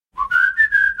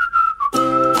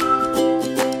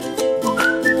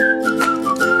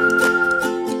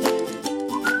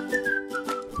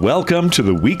Welcome to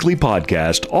the weekly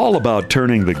podcast all about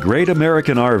turning the great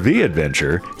American RV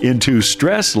adventure into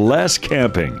stress-less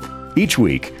camping. Each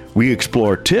week, we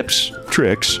explore tips,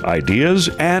 tricks, ideas,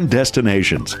 and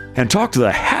destinations, and talk to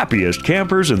the happiest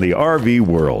campers in the RV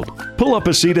world. Pull up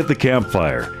a seat at the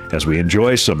campfire as we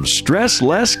enjoy some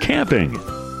stress-less camping.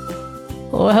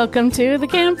 Welcome to the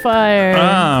campfire.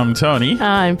 I'm Tony.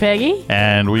 I'm Peggy.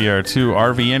 And we are two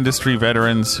RV industry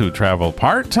veterans who travel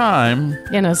part-time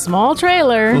In a small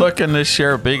trailer. looking to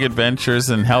share big adventures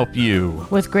and help you.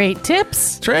 With great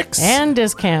tips. Tricks. And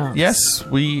discounts. Yes,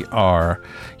 we are.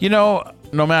 You know,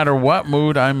 no matter what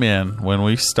mood I'm in when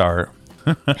we start,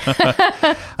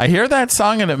 I hear that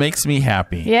song and it makes me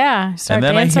happy. Yeah. Start And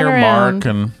then I dancing hear around. Mark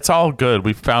and it's all good.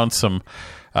 We found some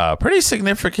pretty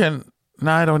significant...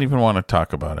 No, I don't even want to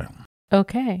talk about it.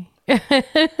 Okay.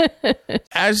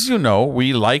 As you know,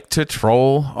 we like to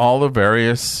troll all the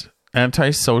various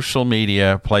anti-social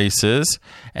media places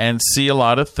and see a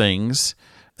lot of things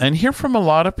and hear from a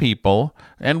lot of people,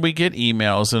 and we get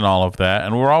emails and all of that,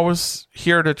 and we're always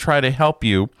here to try to help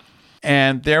you.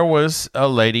 And there was a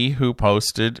lady who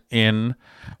posted in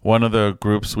one of the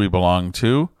groups we belong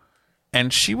to,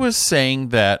 and she was saying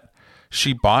that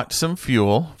she bought some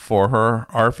fuel for her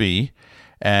RV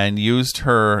and used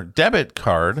her debit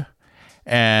card,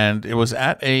 and it was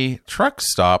at a truck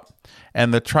stop,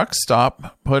 and the truck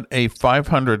stop put a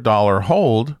 $500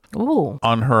 hold Ooh.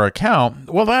 on her account.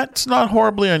 Well, that's not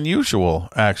horribly unusual,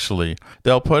 actually.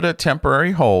 They'll put a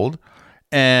temporary hold,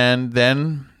 and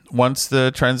then once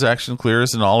the transaction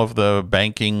clears and all of the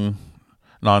banking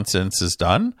nonsense is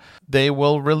done, they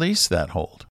will release that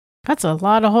hold. That's a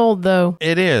lot of hold, though.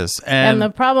 It is. And the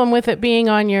problem with it being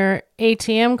on your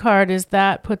ATM card is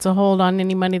that puts a hold on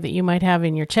any money that you might have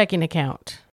in your checking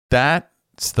account.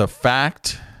 That's the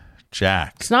fact,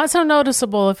 Jack. It's not so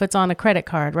noticeable if it's on a credit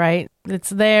card, right? It's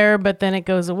there, but then it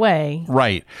goes away.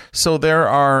 Right. So there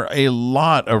are a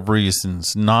lot of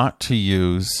reasons not to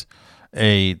use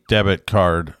a debit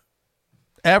card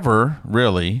ever,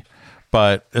 really,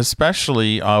 but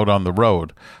especially out on the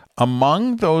road.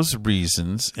 Among those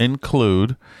reasons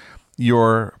include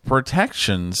your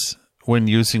protections when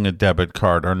using a debit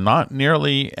card are not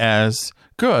nearly as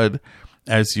good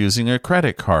as using a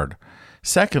credit card.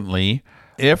 Secondly,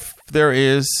 if there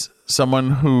is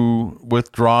someone who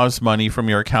withdraws money from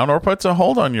your account or puts a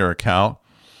hold on your account,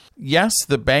 yes,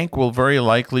 the bank will very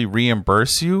likely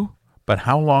reimburse you, but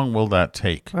how long will that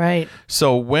take? Right.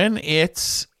 So when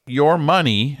it's your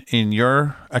money in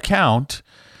your account,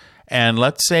 and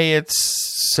let's say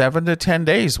it's 7 to 10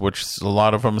 days, which a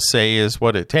lot of them say is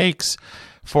what it takes,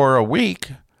 for a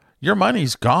week, your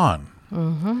money's gone.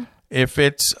 Mm-hmm. If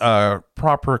it's a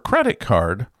proper credit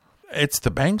card, it's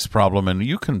the bank's problem, and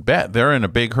you can bet they're in a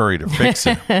big hurry to fix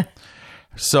it.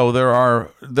 So there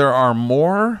are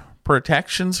more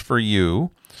protections for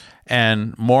you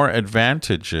and more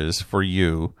advantages for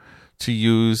you to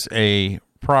use a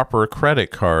proper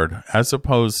credit card as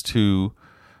opposed to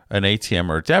an ATM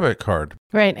or debit card.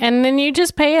 Right. And then you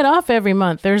just pay it off every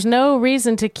month. There's no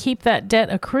reason to keep that debt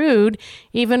accrued.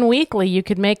 Even weekly, you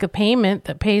could make a payment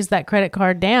that pays that credit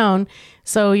card down.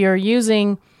 So you're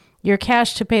using your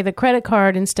cash to pay the credit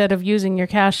card instead of using your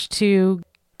cash to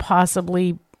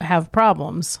possibly have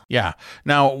problems. Yeah.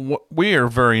 Now, we are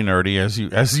very nerdy,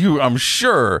 as you I'm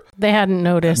sure. They hadn't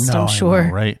noticed, No, I'm sure. I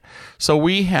know, right? So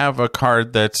we have a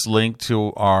card that's linked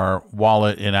to our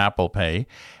wallet in Apple Pay,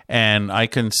 and I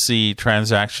can see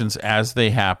transactions as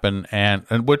they happen,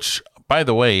 and which, by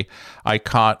the way, I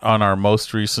caught on our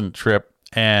most recent trip,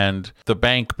 and the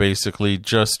bank basically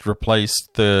just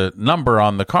replaced the number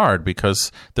on the card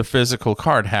because the physical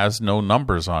card has no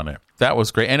numbers on it. That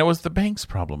was great. And it was the bank's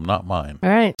problem, not mine. All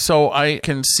right. So I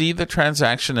can see the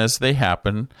transaction as they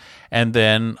happen. And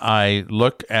then I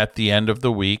look at the end of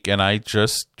the week and I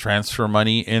just transfer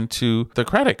money into the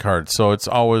credit card. So it's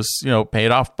always, paid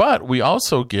off. But we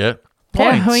also get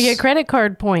points. Yeah, we get credit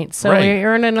card points. So Right. we're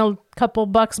earning a couple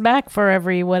bucks back for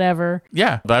every whatever.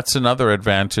 Yeah, that's another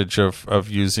advantage of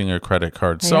using a credit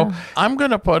card. So Yeah. I'm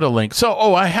going to put a link. So,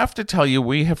 I have to tell you,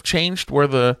 we have changed where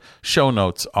the show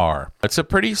notes are. It's a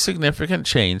pretty significant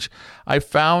change. I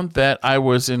found that I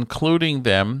was including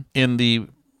them in the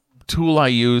tool I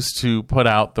use to put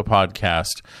out the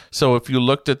podcast. So if you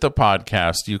looked at the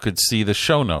podcast, you could see the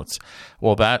show notes.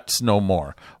 Well, that's no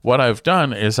more. What I've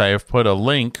done is I have put a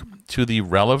link to the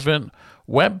relevant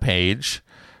web page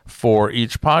for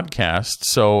each podcast.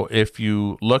 So if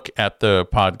you look at the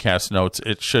podcast notes,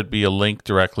 it should be a link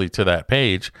directly to that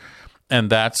page. And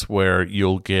that's where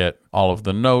you'll get all of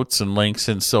the notes and links.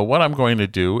 And so what I'm going to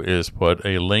do is put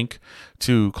a link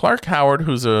to Clark Howard,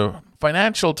 who's a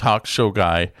financial talk show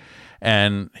guy.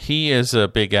 And he is a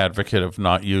big advocate of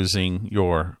not using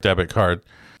your debit card.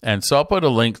 And so I'll put a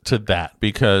link to that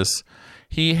because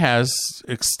he has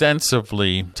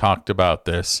extensively talked about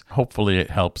this. Hopefully it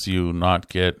helps you not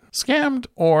get scammed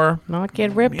or not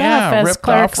get ripped off, as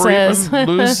Clark says. Or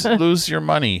even lose your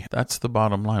money. That's the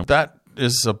bottom line. That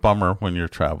is a bummer when you're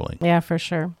traveling. Yeah, for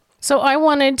sure. So I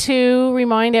wanted to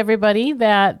remind everybody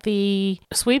that the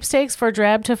sweepstakes for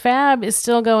Drab to Fab is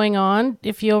still going on.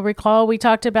 If you'll recall, we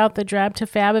talked about the Drab to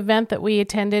Fab event that we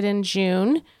attended in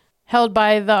June, held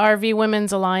by the RV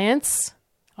Women's Alliance,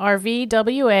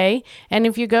 RVWA. And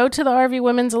if you go to the RV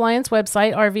Women's Alliance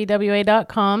website,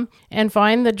 rvwa.com, and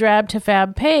find the Drab to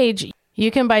Fab page,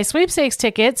 you can buy sweepstakes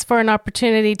tickets for an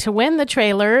opportunity to win the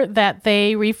trailer that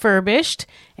they refurbished.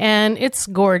 And it's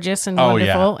gorgeous and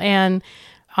wonderful. Yeah. And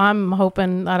I'm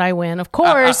hoping that I win, of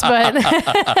course, but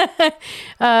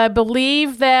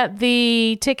believe that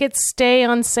the tickets stay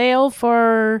on sale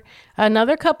for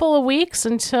another couple of weeks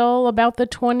until about the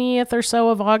 20th or so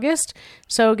of August.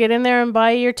 So get in there and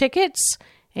buy your tickets,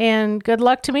 and good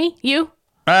luck to me. You?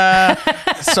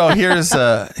 So here's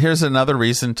another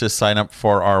reason to sign up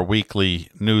for our weekly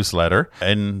newsletter.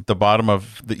 In the bottom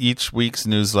of each week's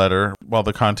newsletter, while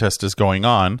the contest is going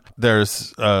on,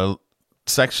 there's a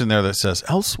section there that says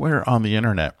elsewhere on the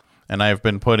internet. And I've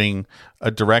been putting a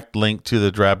direct link to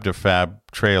the Drab to Fab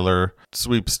trailer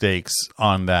sweepstakes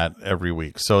on that every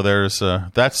week. So there's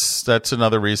that's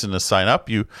another reason to sign up.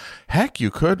 You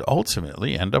could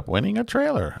ultimately end up winning a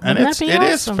trailer. And it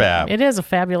is fab. It is a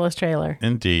fabulous trailer.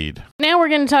 Indeed. Now we're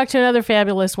going to talk to another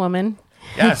fabulous woman.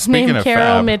 Yeah, speaking of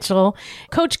Carol fab. Mitchell.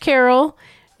 Coach Carol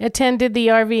attended the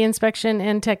RV Inspection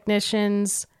and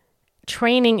Technicians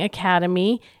Training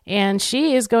Academy, and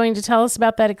she is going to tell us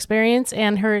about that experience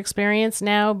and her experience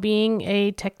now being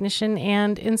a technician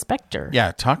and inspector.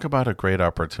 Yeah, talk about a great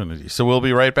opportunity. So we'll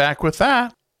be right back with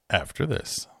that after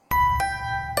this.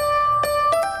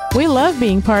 We love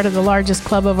being part of the largest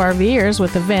club of RVers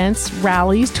with events,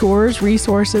 rallies, tours,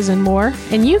 resources, and more.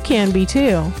 And you can be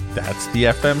too. That's the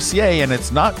FMCA, and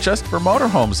it's not just for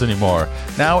motorhomes anymore.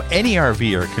 Now any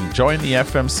RVer can join the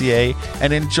FMCA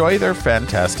and enjoy their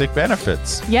fantastic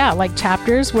benefits. Yeah, like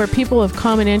chapters where people of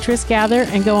common interests gather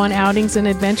and go on outings and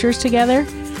adventures together.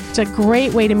 It's a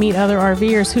great way to meet other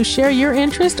RVers who share your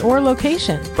interest or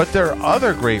location. But there are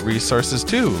other great resources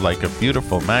too, like a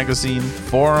beautiful magazine,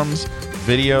 forums,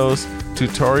 videos,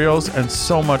 tutorials, and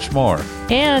so much more.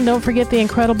 And don't forget the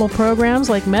incredible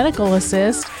programs like Medical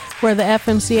Assist, where the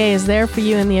FMCA is there for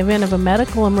you in the event of a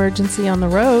medical emergency on the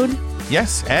road.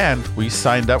 Yes, and we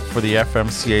signed up for the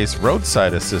FMCA's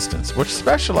roadside assistance, which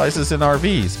specializes in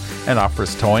RVs and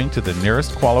offers towing to the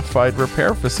nearest qualified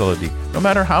repair facility, no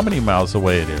matter how many miles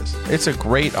away it is. It's a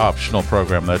great optional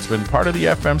program that's been part of the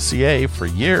FMCA for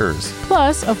years.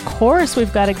 Plus, of course,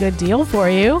 we've got a good deal for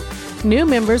you. New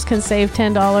members can save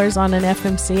 $10 on an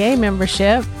FMCA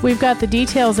membership. We've got the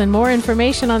details and more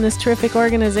information on this terrific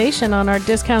organization on our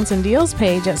discounts and deals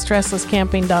page at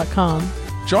stresslesscamping.com.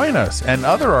 Join us and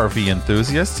other RV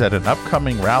enthusiasts at an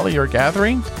upcoming rally or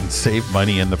gathering and save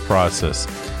money in the process.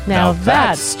 Now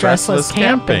that's Stressless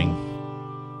Camping.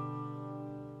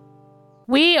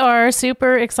 We are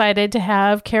super excited to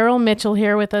have Carol Mitchell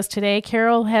here with us today.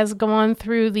 Carol has gone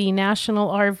through the National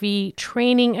RV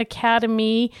Training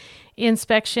Academy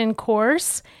inspection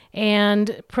course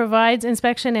and provides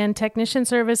inspection and technician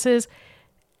services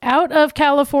out of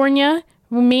California,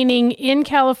 meaning in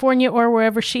California or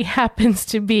wherever she happens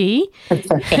to be.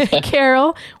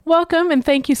 Carol, welcome, and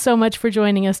thank you so much for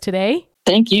joining us today.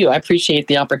 Thank you. I appreciate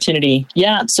the opportunity.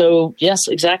 Yeah, so yes,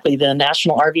 exactly. The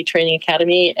National RV Training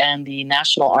Academy and the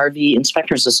National RV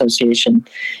Inspectors Association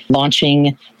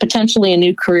launching potentially a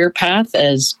new career path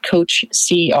as Coach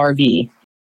CRV.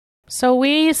 So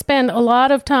we spend a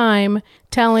lot of time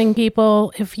telling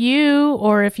people if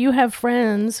you have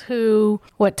friends who,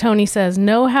 what Tony says,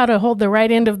 know how to hold the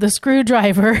right end of the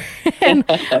screwdriver and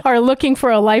are looking for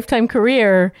a lifetime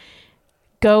career,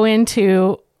 go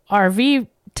into RV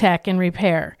tech and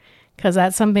repair, because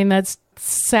that's something that's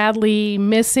sadly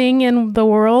missing in the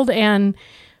world and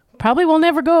probably will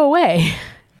never go away.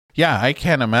 Yeah, I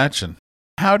can't imagine.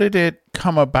 How did it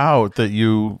come about that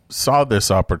you saw this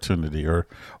opportunity, or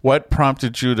what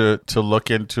prompted you to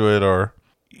look into it, or,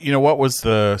 what was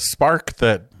the spark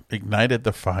that ignited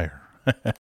the fire?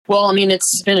 Well, I mean,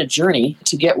 it's been a journey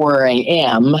to get where I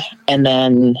am, and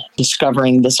then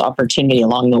discovering this opportunity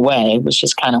along the way was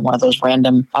just kind of one of those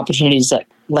random opportunities that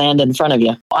land in front of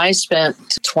you. I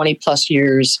spent 20 plus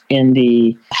years in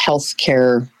the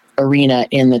healthcare arena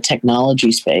in the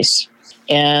technology space.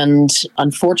 And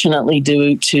unfortunately,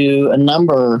 due to a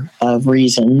number of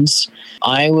reasons,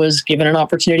 I was given an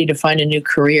opportunity to find a new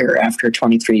career after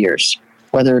 23 years,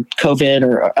 whether COVID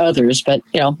or others. But,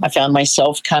 I found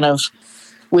myself kind of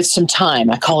with some time.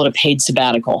 I call it a paid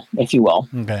sabbatical, if you will.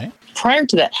 Okay. Prior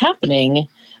to that happening,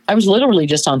 I was literally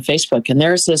just on Facebook, and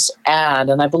there's this ad,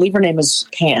 and I believe her name is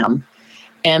Pam.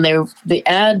 And the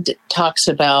ad talks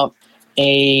about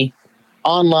a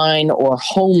online or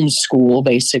home school,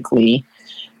 basically,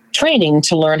 training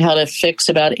to learn how to fix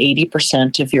about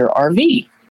 80% of your RV.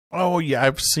 Oh, yeah,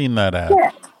 I've seen that ad.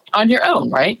 Yeah, on your own,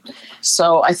 right?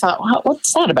 So I thought, well,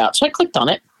 what's that about? So I clicked on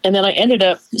it, and then I ended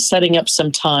up setting up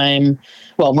some time.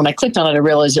 Well, when I clicked on it, I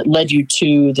realized it led you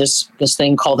to this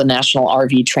thing called the National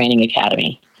RV Training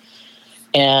Academy.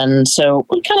 And so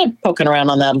we're kind of poking around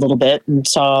on that a little bit and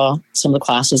saw some of the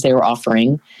classes they were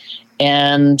offering.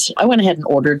 And I went ahead and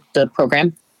ordered the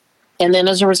program. And then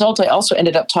as a result, I also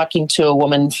ended up talking to a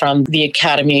woman from the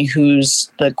academy who's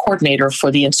the coordinator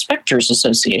for the Inspectors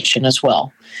Association as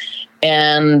well.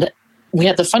 And we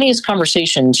had the funniest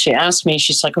conversation. She asked me,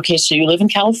 she's like, okay, so you live in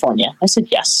California? I said,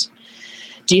 yes.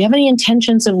 Do you have any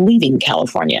intentions of leaving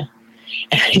California?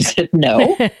 And I said,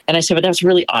 no. And I said, but that's a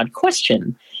really odd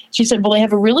question. She said, well, I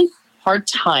have a really hard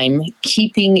time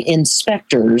keeping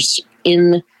inspectors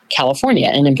in California,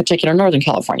 and in particular Northern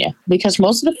California, because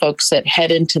most of the folks that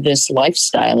head into this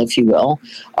lifestyle, if you will,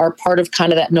 are part of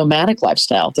kind of that nomadic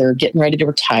lifestyle. They're getting ready to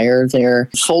retire. They're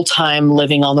full-time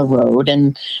living on the road,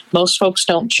 and most folks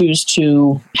don't choose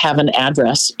to have an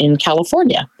address in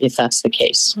California, if that's the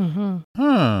case.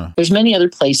 Mm-hmm. There's many other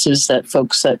places that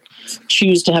folks that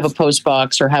choose to have a post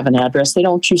box or have an address, they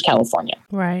don't choose California.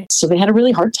 Right. So they had a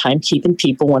really hard time keeping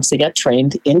people once they got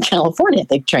trained in California.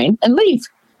 They train and leave.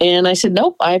 And I said,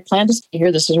 nope, I plan to stay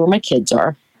here. This is where my kids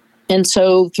are. And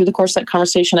so through the course of that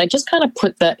conversation, I just kind of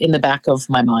put that in the back of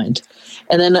my mind.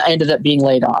 And then I ended up being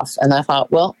laid off. And I thought,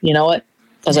 well, you know what?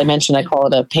 As I mentioned, I call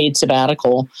it a paid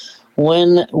sabbatical.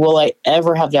 When will I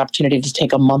ever have the opportunity to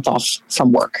take a month off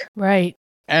from work? Right.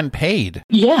 And paid.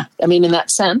 Yeah. I mean, in that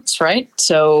sense, right?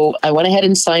 So I went ahead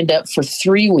and signed up for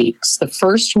 3 weeks. The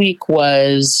first week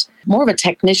was more of a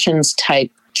technician's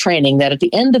type training that at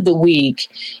the end of the week,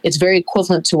 it's very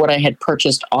equivalent to what I had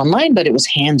purchased online, but it was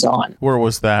hands-on. Where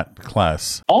was that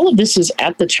class? All of this is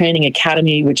at the Training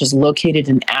Academy, which is located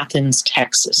in Athens,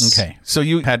 Texas. Okay. So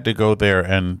you had to go there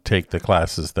and take the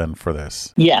classes then for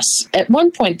this? Yes. At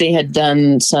one point, they had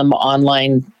done some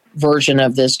online version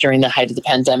of this during the height of the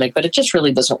pandemic, but it just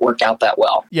really doesn't work out that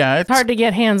well. Yeah. It's hard to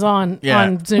get hands-on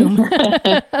on Zoom.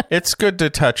 It's good to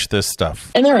touch this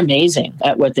stuff. And they're amazing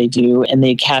at what they do. And the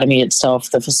academy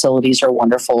itself, the facilities are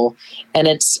wonderful. And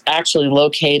it's actually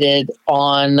located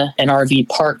on an RV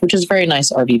park, which is a very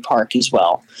nice RV park as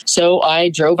well. So I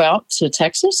drove out to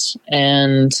Texas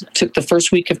and took the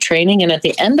first week of training. And at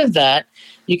the end of that,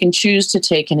 you can choose to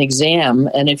take an exam.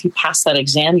 And if you pass that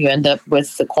exam, you end up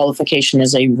with the qualification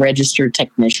as a registered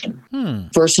technician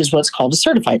versus what's called a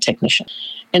certified technician.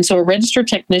 And so a registered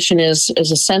technician is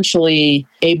essentially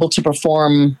able to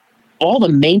perform all the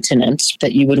maintenance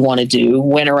that you would want to do,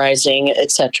 winterizing,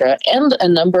 etc., and a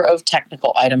number of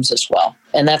technical items as well.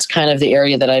 And that's kind of the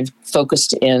area that I've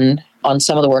focused in on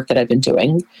some of the work that I've been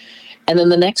doing. And then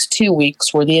the next 2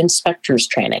 weeks were the inspectors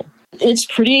training. It's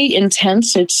pretty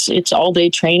intense. It's all day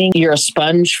training. You're a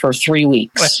sponge for 3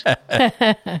 weeks.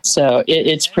 So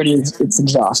it's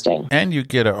exhausting. And you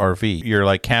get an RV. You're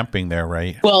like camping there,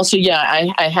 right? Well, so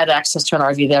yeah, I had access to an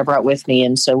RV that I brought with me.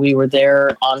 And so we were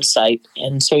there on site.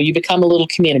 And so you become a little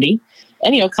community.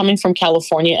 And, coming from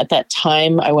California at that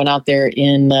time, I went out there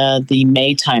in the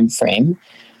May time frame.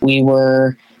 We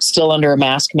were still under a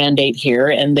mask mandate here,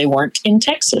 and they weren't in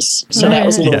Texas. So that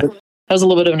was a little bit. That was a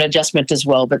little bit of an adjustment as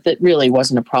well, but that really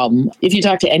wasn't a problem. If you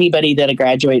talk to anybody that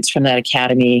graduates from that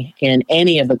academy in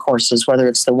any of the courses, whether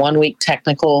it's the 1 week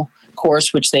technical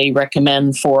course, which they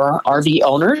recommend for RV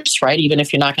owners, right? Even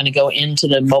if you're not going to go into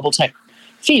the mobile tech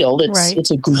field,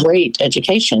 it's a great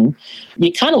education.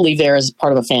 You kind of leave there as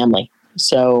part of a family.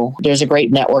 So there's a great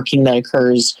networking that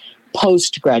occurs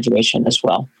post-graduation as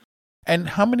well. And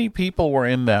how many people were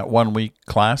in that 1 week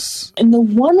class? In the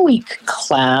 1 week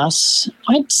class,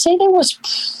 I'd say there was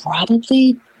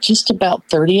probably just about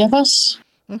 30 of us.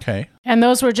 Okay. And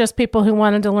those were just people who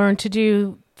wanted to learn to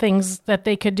do things that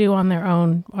they could do on their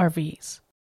own RVs.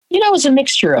 It was a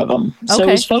mixture of them. So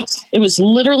it was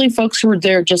literally folks who were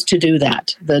there just to do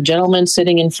that. The gentleman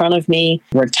sitting in front of me,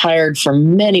 retired for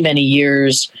many, many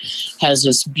years, has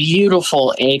this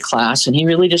beautiful A-class, and he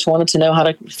really just wanted to know how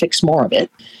to fix more of it.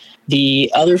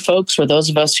 The other folks were those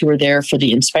of us who were there for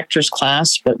the inspector's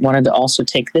class, but wanted to also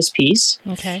take this piece.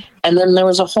 Okay. And then there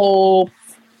was a whole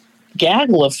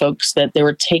gaggle of folks that they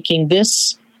were taking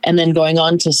this and then going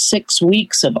on to 6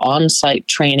 weeks of on-site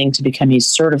training to become a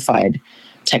certified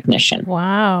technician.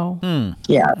 Wow.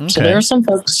 Yeah. Okay. So there are some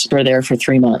folks who were there for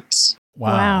 3 months.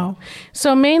 Wow.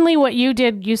 So mainly what you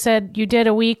did, you said you did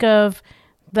a week of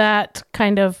that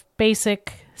kind of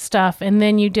basic stuff, and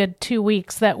then you did 2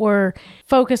 weeks that were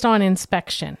focused on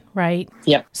inspection, right?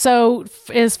 Yep. So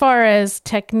as far as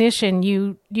technician,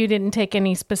 you didn't take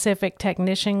any specific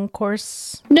technician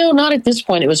course? No, not at this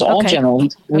point. It was all Okay. general.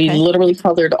 We Okay. literally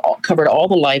covered all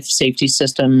the life safety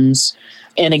systems.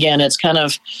 And again, it's kind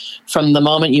of from the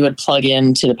moment you would plug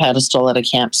into the pedestal at a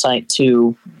campsite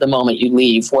to the moment you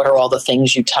leave. What are all the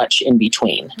things you touch in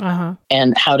between? Uh-huh.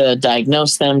 And how to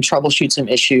diagnose them, troubleshoot some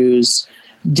issues,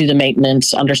 do the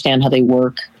maintenance, understand how they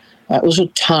work. It was a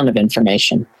ton of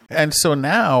information. And so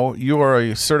now you are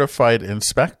a certified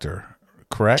inspector,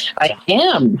 correct? I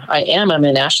am. I'm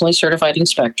a nationally certified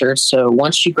inspector. So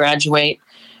once you graduate,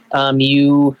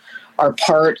 you are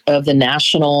part of the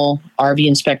National RV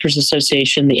Inspectors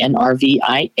Association, the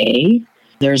NRVIA.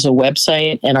 There's a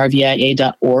website,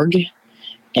 nrvia.org,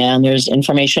 and there's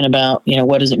information about,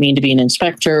 what does it mean to be an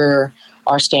inspector,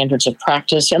 our standards of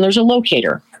practice, and there's a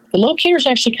locator. The locator is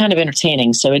actually kind of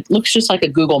entertaining. So it looks just like a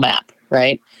Google map,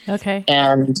 right? Okay.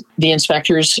 And the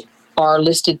inspectors are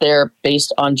listed there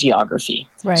based on geography.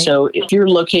 Right. So if you're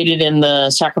located in the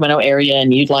Sacramento area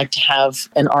and you'd like to have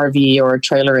an RV or a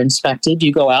trailer inspected,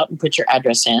 you go out and put your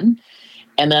address in.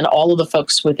 And then all of the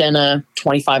folks within a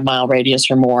 25-mile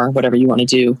radius or more, whatever you want to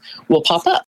do, will pop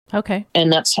up. Okay.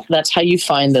 And that's how you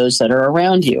find those that are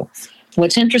around you.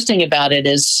 What's interesting about it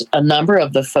is a number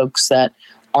of the folks that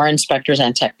are inspectors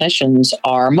and technicians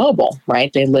are mobile,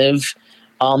 right? They live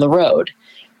on the road.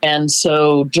 And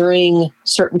so during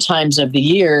certain times of the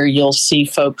year, you'll see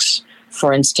folks,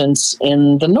 for instance,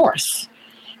 in the north.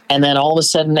 And then all of a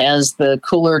sudden, as the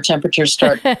cooler temperatures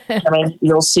start coming,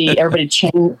 you'll see everybody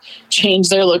change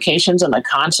their locations, and the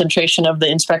concentration of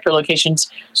the inspector locations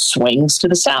swings to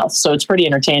the south. So it's pretty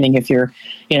entertaining if you're,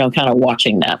 kind of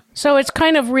watching that. So it's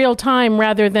kind of real time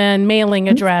rather than mailing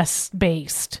address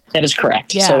based. That is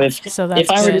correct. Yeah, So that's if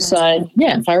I were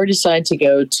to decide to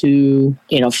go to,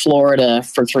 Florida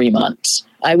for 3 months,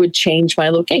 I would change my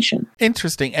location.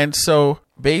 Interesting. And so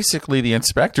basically the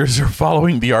inspectors are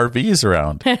following the RVs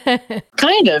around.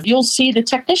 Kind of. You'll see the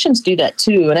technicians do that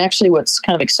too. And actually what's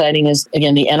kind of exciting is,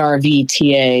 again, the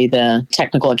NRVTA, the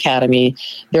Technical Academy,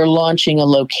 they're launching a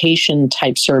location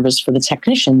type service for the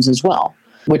technicians as well,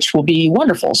 which will be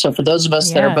wonderful. So for those of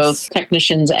us that are both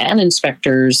technicians and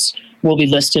inspectors, will be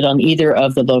listed on either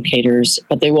of the locators,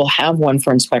 but they will have one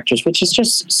for inspectors, which is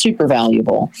just super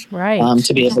valuable, Right.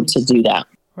 To be able to do that.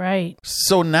 Right.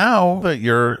 So now that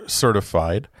you're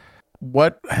certified,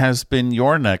 what has been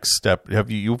your next step?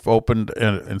 You've opened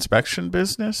an inspection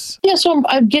business? Yeah, so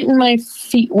I'm getting my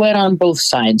feet wet on both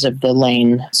sides of the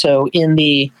lane. So in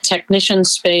the technician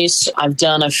space, I've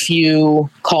done a few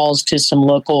calls to some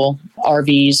local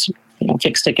RVs,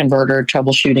 fixed a converter,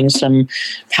 troubleshooting some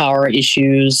power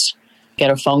issues. Get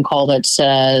a phone call that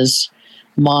says,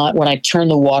 when I turn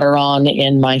the water on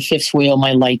in my fifth wheel,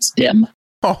 my lights dim.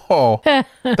 Oh,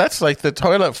 that's like the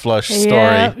toilet flush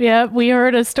story. Yeah, we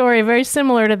heard a story very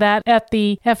similar to that at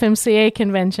the FMCA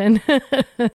convention.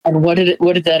 And what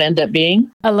did that end up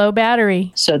being? A low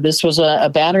battery. So this was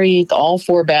a battery. All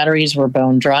 4 batteries were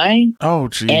bone dry. Oh,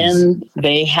 geez. And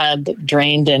they had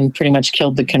drained and pretty much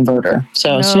killed the converter.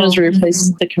 So as soon as we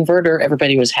replaced the converter,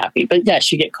 everybody was happy. But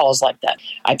yes, you get calls like that.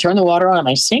 I turn the water on in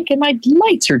my sink and my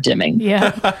lights are dimming.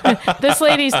 Yeah. This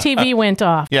lady's TV went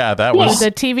off. Yeah, that was The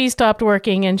TV stopped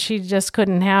working and she just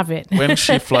couldn't have it. when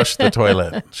she flushed the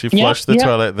toilet. She flushed the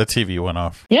toilet, the TV went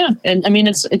off. Yeah. And I mean,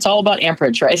 it's all about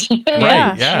amperage, right?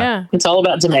 Right, yeah. It's all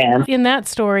about demand. In that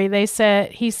story,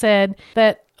 he said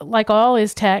that like all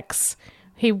his techs,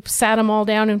 he sat them all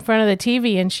down in front of the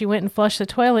TV and she went and flushed the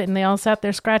toilet and they all sat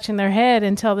there scratching their head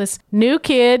until this new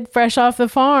kid, fresh off the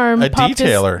farm,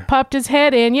 popped his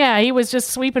head in. Yeah, he was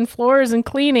just sweeping floors and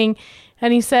cleaning.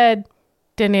 And he said,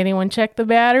 "Didn't anyone check the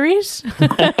batteries?"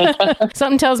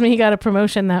 Something tells me he got a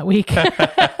promotion that week.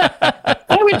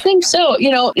 I would think so.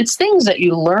 It's things that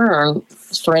you learn.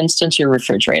 For instance, your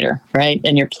refrigerator, right?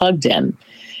 And you're plugged in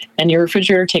and your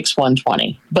refrigerator takes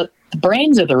 120, but the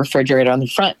brains of the refrigerator on the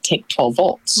front take 12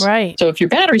 volts. Right. So if your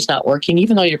battery's not working,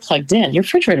 even though you're plugged in, your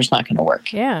refrigerator's not going to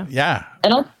work. Yeah. Yeah.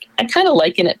 And I kind of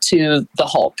liken it to the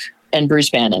Hulk and Bruce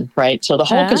Bannon, right? So the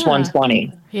Hulk is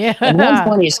 120. Yeah. And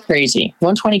 120 is crazy.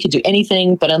 120 could do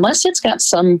anything, but unless it's got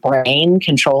some brain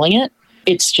controlling it,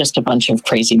 it's just a bunch of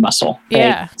crazy muscle. Right?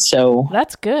 Yeah. So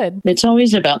That's good. it's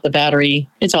always about the battery.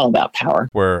 It's all about power.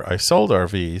 Where I sold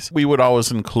RVs, we would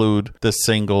always include the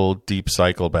single deep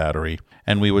cycle battery.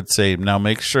 And we would say, now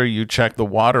make sure you check the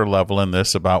water level in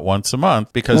this about once a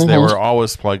month, because they were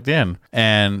always plugged in.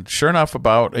 And sure enough,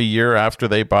 about a year after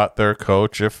they bought their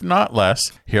coach, if not less,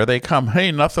 here they come.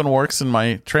 Hey, nothing works in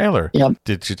my trailer. Yep.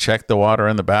 Did you check the water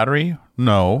in the battery?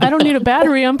 No. I don't need a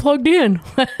battery. I'm plugged in.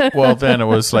 Well, then it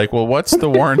was like, well, what's the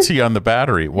warranty on the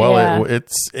battery? Well, Yeah.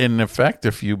 it's in effect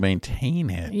if you maintain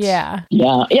it. Yeah.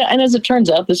 Yeah. And as it turns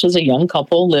out, this was a young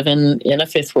couple living in a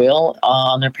fifth wheel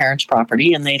on their parents'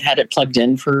 property, and they'd had it plugged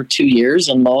in for 2 years,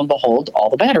 and lo and behold,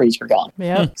 all the batteries were gone.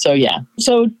 Yep. So, yeah.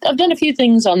 So I've done a few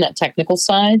things on that technical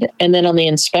side. And then on the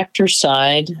inspector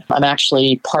side, I'm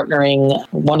actually partnering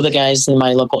one of the guys in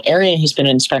my local area. He's been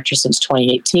an inspector since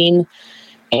 2018.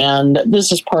 And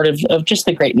this is part of just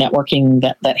the great networking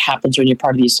that happens when you're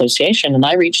part of the association. And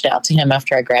I reached out to him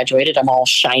after I graduated. I'm all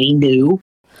shiny new.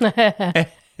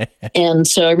 And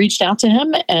so I reached out to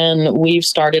him, and we've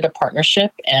started a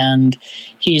partnership, and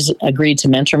he's agreed to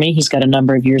mentor me. He's got a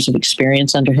number of years of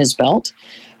experience under his belt.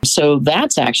 So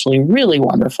that's actually really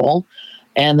wonderful.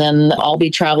 And then I'll be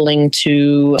traveling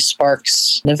to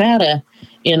Sparks, Nevada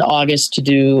in August to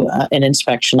do an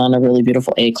inspection on a really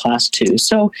beautiful A-Class too.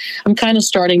 So I'm kind of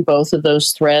starting both of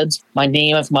those threads. My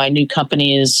name of my new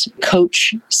company is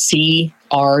Coach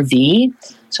CRV.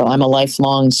 So I'm a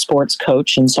lifelong sports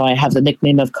coach, and so I have the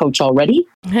nickname of Coach already.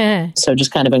 So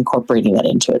just kind of incorporating that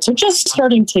into it. So just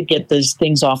starting to get these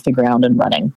things off the ground and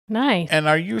running. Nice. And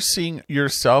are you seeing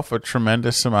yourself a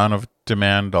tremendous amount of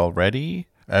demand already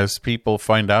as people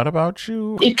find out about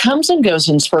you? It comes and goes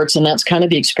in spurts, and that's kind of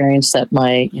the experience that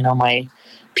my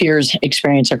peers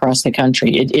experience across the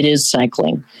country. It is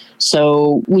cycling.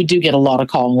 So we do get a lot of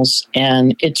calls,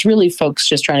 and it's really folks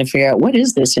just trying to figure out, what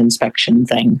is this inspection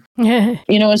thing?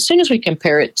 As soon as we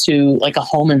compare it to like a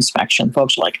home inspection,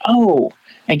 folks are like, oh,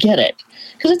 I get it.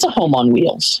 Because it's a home on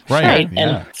wheels. Right. Yeah.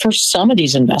 And for some of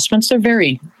these investments, they're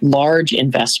very large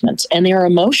investments, and they are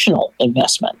emotional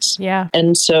investments. Yeah.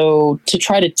 And so to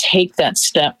try to take that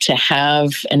step to have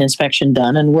an inspection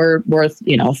done, and we're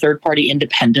third party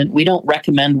independent, we don't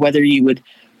recommend whether you would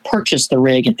purchase the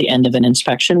rig at the end of an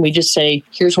inspection. We just say,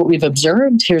 here's what we've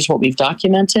observed, here's what we've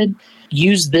documented.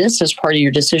 Use this as part of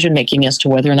your decision making as to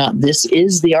whether or not this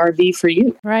is the RV for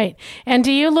you. Right. And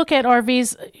do you look at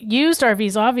RVs, used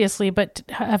RVs, obviously, but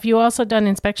have you also done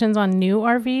inspections on new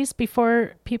RVs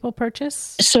before people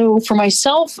purchase? So for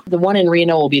myself, the one in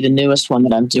Reno will be the newest one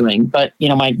that I'm doing. But,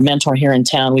 my mentor here in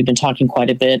town, we've been talking quite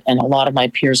a bit, and a lot of my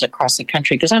peers across the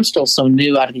country, because I'm still so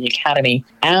new out of the academy,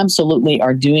 absolutely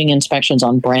are doing inspections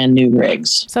on brand new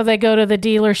rigs. So they go to the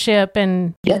dealership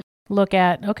and Yeah. look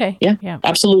at, okay. Yeah,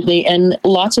 absolutely. And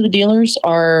lots of the dealers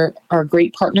are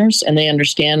great partners, and they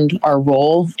understand our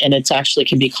role, and it's actually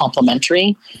can be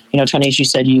complementary. Tony, as you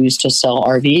said, you used to sell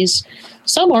RVs.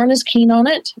 Some aren't as keen on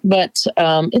it, but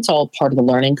it's all part of the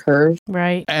learning curve.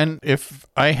 Right. And if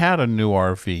I had a new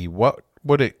RV, what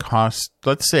would it cost?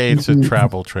 Let's say it's a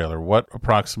travel trailer. What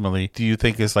approximately do you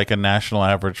think is like a national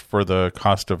average for the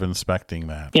cost of inspecting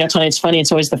that? Tony, it's funny.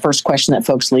 It's always the first question that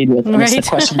folks lead with. And Right.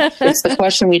 It's the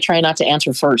question we try not to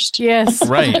answer first. Yes.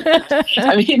 Right.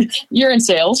 I mean, you're in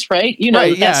sales, right?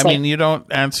 Right. Yeah. that's I mean, you don't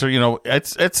answer,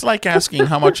 it's like asking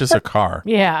how much is a car?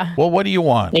 Yeah. Well, what do you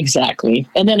want? Exactly.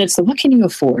 And then it's what can you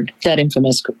afford? That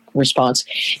infamous response.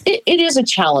 It is a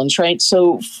challenge, right?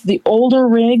 So the older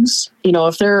rigs,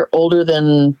 if they're older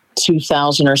than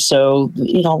 2000 or so,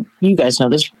 you guys know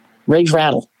this, rigs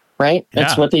rattle, right?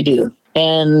 That's what they do.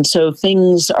 And so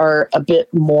things are a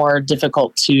bit more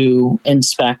difficult to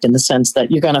inspect in the sense that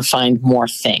you're going to find more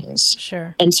things.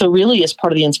 Sure. And so really as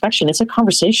part of the inspection, it's a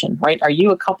conversation, right? Are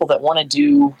you a couple that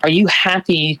are you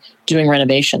happy doing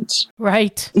renovations?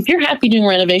 Right. If you're happy doing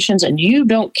renovations and you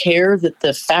don't care that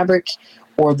the fabric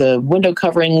or the window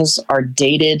coverings are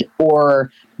dated or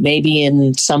maybe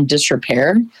in some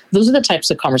disrepair, those are the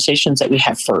types of conversations that we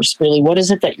have first. Really, what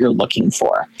is it that you're looking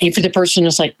for? If the person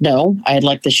is like, no, I'd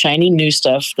like the shiny new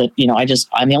stuff that,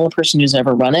 I'm the only person who's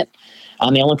ever run it.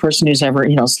 I'm the only person who's ever,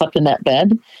 slept in that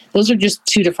bed. Those are just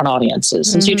two different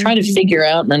audiences. And so you try to figure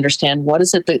out and understand what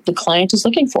is it that the client is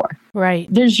looking for. Right.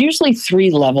 There's usually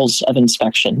 3 levels of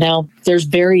inspection. Now, there's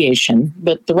variation,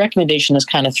 but the recommendation is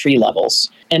kind of 3 levels.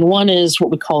 And one is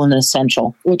what we call an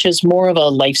essential, which is more of a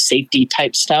life safety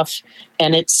type stuff.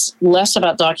 And it's less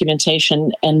about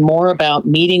documentation and more about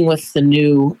meeting with the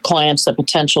new clients, the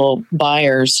potential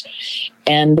buyers,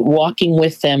 and walking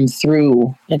with them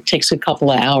through. It takes a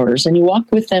couple of hours, and you walk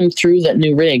with them through that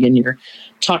new rig, and you're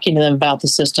talking to them about the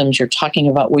systems. You're talking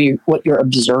about what you're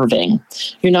observing.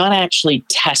 You're not actually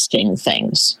testing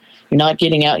things. You're not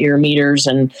getting out your meters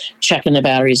and checking the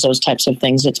batteries, those types of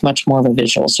things. It's much more of a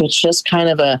visual. So it's just kind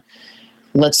of a,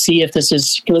 let's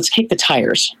kick the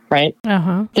tires, right?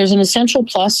 Uh-huh. There's an Essential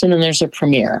Plus, and then there's a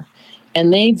Premier.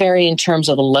 And they vary in terms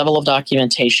of the level of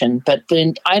documentation, but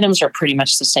the items are pretty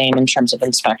much the same in terms of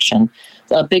inspection.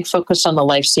 A big focus on the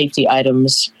life safety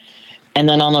items. And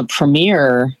then on a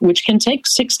Premier, which can take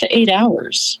 6 to 8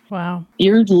 hours, Wow.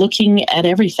 you're looking at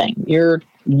everything. You're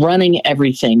running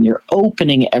everything. You're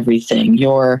opening everything.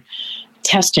 You're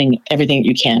testing everything that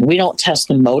you can. We don't test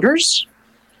the motors,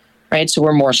 right? So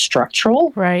we're more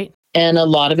structural. Right. And a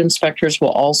lot of inspectors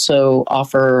will also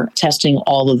offer testing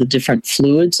all of the different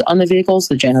fluids on the vehicles,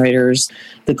 the generators,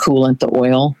 the coolant, the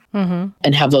oil,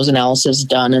 and have those analyses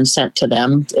done and sent to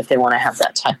them if they want to have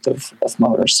that type of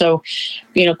motor. So,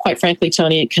 quite frankly,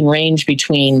 Tony, it can range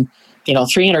between,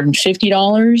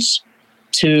 $350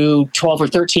 to $1,200 or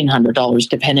 $1,300,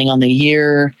 depending on the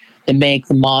year, the make,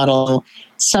 the model.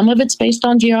 Some of it's based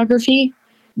on geography,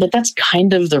 but that's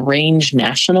kind of the range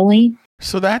nationally.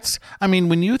 So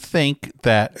when you think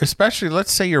that, especially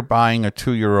let's say you're buying a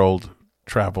 2-year-old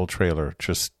travel trailer,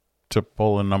 just to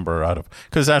pull a number out of,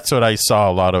 because that's what I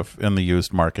saw a lot of in the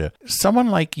used market. Someone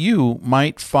like you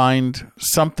might find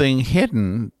something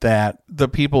hidden that the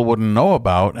people wouldn't know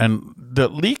about. And the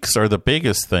leaks are the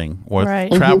biggest thing with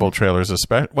travel trailers,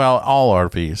 especially, all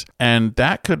RVs. And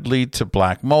that could lead to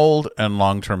black mold and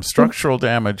long-term structural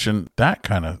damage and that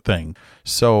kind of thing.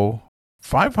 So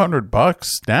 $500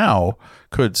 now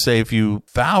could save you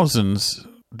thousands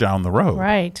down the road.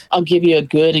 Right. I'll give you a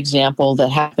good example that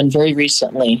happened very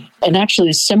recently. And actually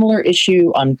a similar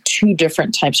issue on 2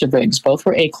 different types of rigs. Both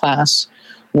were A-class.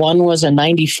 One was a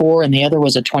 94 and the other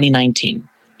was a 2019.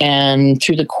 And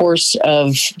through the course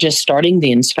of just starting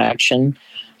the inspection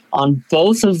on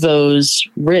both of those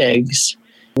rigs,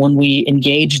 when we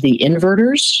engaged the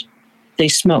inverters, they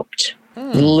smoked.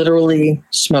 Literally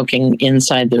smoking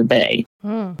inside their bay.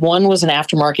 One was an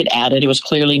aftermarket added. It was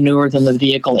clearly newer than the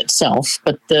vehicle itself,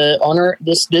 but the owner,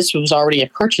 this was already a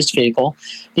purchased vehicle.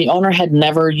 The owner had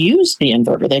never used the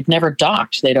inverter. They'd never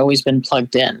docked. They'd always been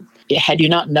plugged in. Had you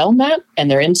not known that and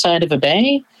they're inside of a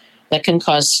bay, that can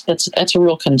cause, that's a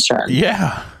real concern.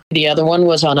 Yeah. The other one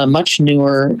was on a much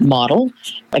newer model,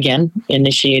 again,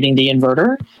 initiating the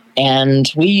inverter. And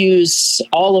we use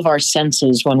all of our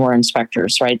senses when we're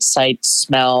inspectors, right? Sight,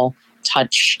 smell,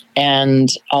 touch, and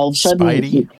all of a sudden...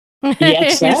 Spidey. Yeah,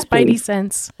 exactly. Spidey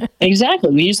sense.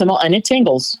 Exactly. We use them all, and it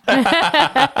tingles.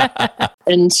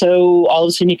 And so all of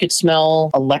a sudden you could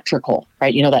smell electrical,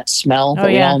 right? That smell that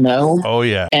we all know. Oh,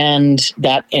 yeah. And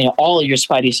that, all of your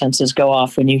spidey senses go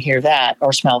off when you hear that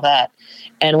or smell that.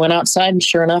 And went outside and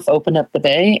sure enough, opened up the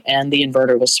bay and the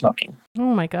inverter was smoking.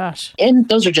 Oh my gosh. And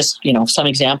those are just, some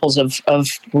examples of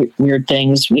weird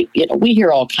things. We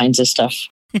hear all kinds of stuff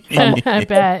from I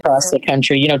bet. across the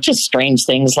country, just strange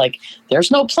things like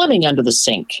there's no plumbing under the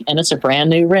sink and it's a brand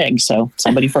new rig. So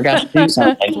somebody forgot to do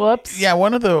something. Whoops. Yeah.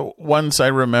 One of the ones I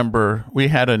remember, we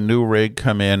had a new rig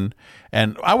come in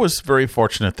and I was very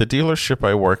fortunate. The dealership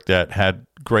I worked at had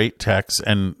great techs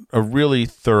and a really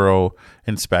thorough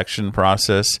inspection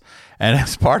process. And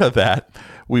as part of that,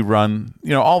 we run,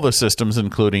 all the systems,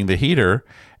 including the heater.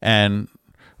 And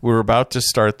we were about to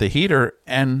start the heater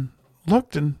and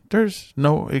looked, and there's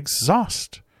no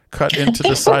exhaust cut into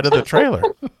the side of the trailer.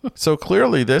 So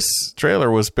clearly this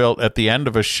trailer was built at the end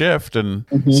of a shift, and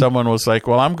someone was like,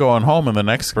 well, I'm going home. And the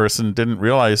next person didn't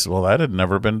realize, well, that had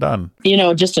never been done.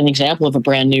 Just an example of a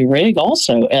brand new rig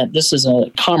also. This is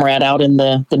a comrade out in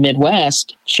the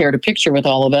Midwest, shared a picture with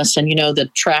all of us. And, the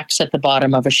tracks at the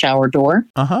bottom of a shower door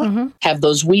have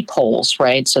those weep holes,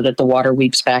 right? So that the water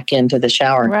weeps back into the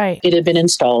shower. Right. It had been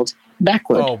installed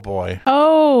backward. Oh, boy.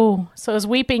 Oh, so it's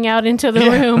weeping out into the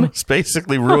room. It's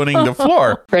basically ruining the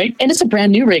floor. Right. And it's a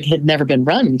brand new rig, had never been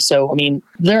run. So,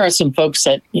 there are some folks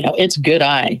that, it's good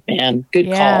eye, man,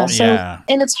 good call. So,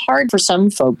 and it's hard for some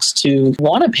folks to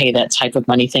want to pay that type of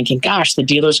money thinking, gosh, the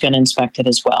dealer's going to inspect it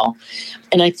as well.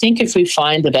 And I think if we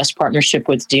find the best partnership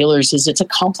with dealers is it's a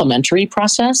complementary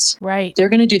process. Right. They're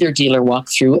going to do their dealer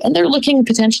walkthrough and they're looking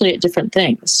potentially at different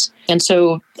things. And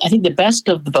so I think the best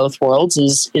of the both worlds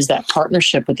is that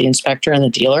partnership with the inspector and the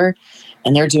dealer.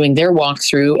 And they're doing their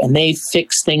walkthrough and they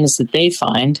fix things that they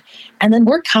find. And then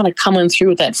we're kind of coming through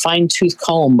with that fine-tooth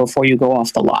comb before you go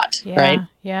off the lot, right?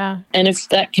 Yeah. And if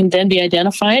that can then be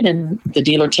identified and the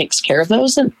dealer takes care of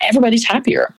those, then everybody's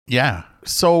happier. Yeah.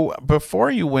 So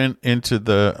before you went into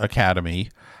the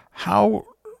academy, how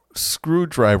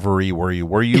screwdrivery were you?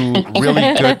 Were you really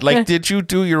good? Like, did you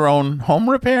do your own home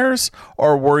repairs,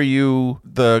 or were you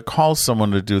call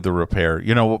someone to do the repair?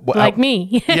 Like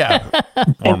me. Yeah,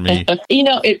 or me.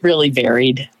 It really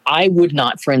varied. I would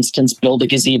not, for instance, build a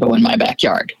gazebo in my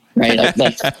backyard. Right.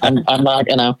 I'm not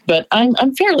gonna, but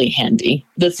I'm fairly handy.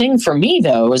 The thing for me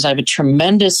though, is I have a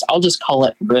tremendous, I'll just call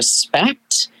it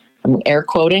respect, I'm air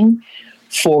quoting,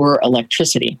 for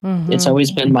electricity. Mm-hmm. It's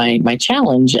always been my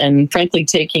challenge. And frankly,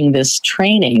 taking this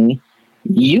training,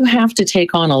 you have to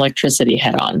take on electricity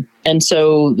head on. And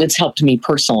so it's helped me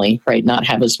personally, right, not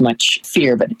have as much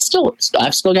fear, but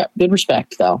I've still got good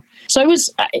respect though. So I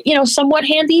was, somewhat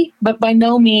handy, but by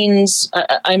no means,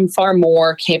 I'm far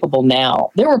more capable now.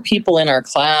 There were people in our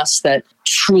class that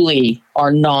truly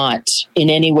are not in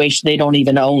any way, they don't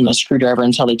even own a screwdriver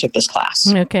until they took this class.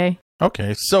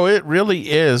 Okay, so it really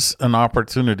is an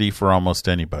opportunity for almost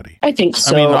anybody. I think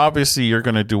so. I mean, obviously, you're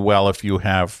going to do well if you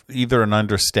have either an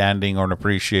understanding or an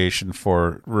appreciation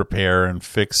for repair and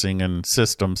fixing and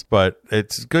systems, but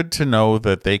it's good to know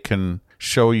that they can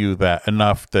show you that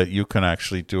enough that you can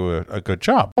actually do a good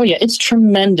job. Oh, yeah, it's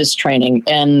tremendous training.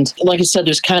 And like I said,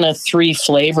 there's kind of three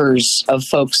flavors of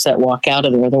folks that walk out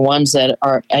of there. The ones that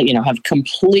are, have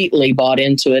completely bought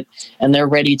into it and they're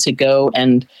ready to go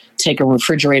and take a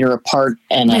refrigerator apart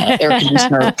and an air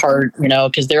conditioner apart,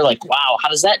 because they're like, wow, how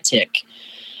does that tick?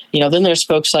 Then there's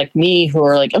folks like me who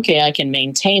are like, okay, I can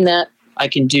maintain that. I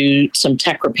can do some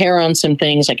tech repair on some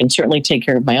things. I can certainly take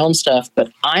care of my own stuff, but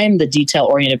I'm the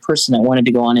detail-oriented person that wanted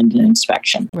to go on into an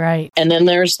inspection. Right. And then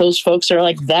there's those folks that are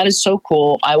like, that is so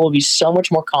cool. I will be so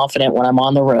much more confident when I'm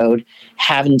on the road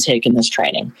having taken this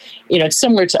training. It's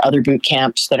similar to other boot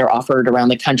camps that are offered around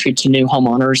the country to new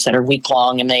homeowners that are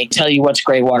week-long, and they tell you what's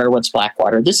gray water, what's black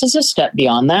water. This is a step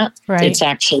beyond that. Right. It's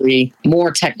actually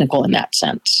more technical in that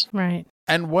sense. Right.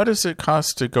 And what does it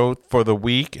cost to go for the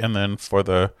week and then for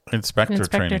the inspector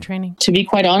training? To be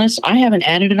quite honest, I haven't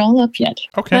added it all up yet.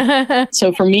 Okay.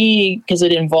 So for me, because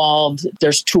it involved,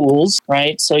 there's tools,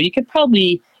 right? So you could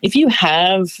probably, if you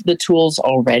have the tools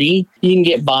already, you can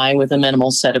get by with a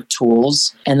minimal set of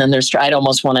tools. And then I'd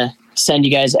almost want to send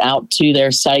you guys out to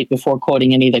their site before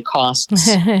quoting any of the costs.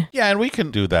 Yeah, and we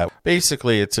can do that.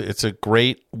 Basically, it's a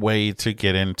great way to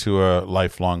get into a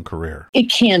lifelong career. It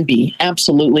can be,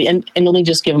 absolutely. And let me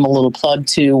just give them a little plug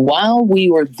too. While we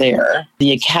were there,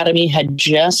 the Academy had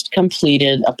just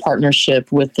completed a partnership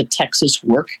with the Texas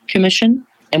Work Commission.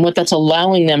 And what that's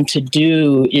allowing them to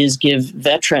do is give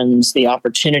veterans the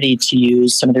opportunity to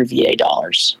use some of their VA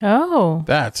dollars. Oh.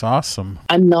 That's awesome.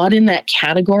 I'm not in that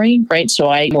category, right? So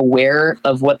I'm aware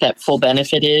of what that full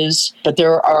benefit is. But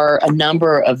there are a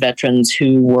number of veterans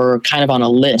who were kind of on a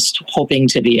list hoping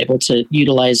to be able to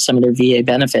utilize some of their VA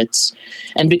benefits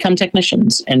and become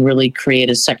technicians and really create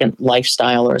a second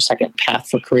lifestyle or a second path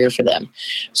for career for them.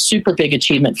 Super big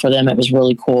achievement for them. It was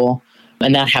really cool.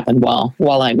 And that happened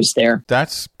while I was there.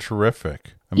 That's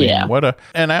terrific. I mean, yeah.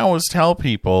 And I always tell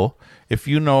people, if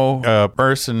you know a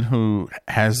person who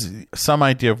has some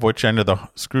idea of which end of the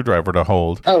screwdriver to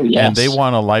hold, and they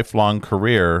want a lifelong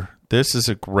career, this is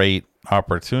a great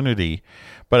opportunity.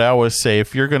 But I always say,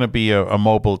 if you're going to be a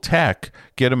mobile tech,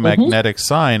 get a magnetic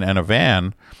sign and a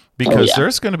van, because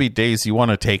there's going to be days you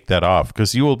want to take that off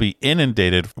because you will be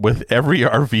inundated with every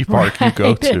RV park you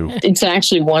go to. It's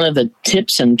actually one of the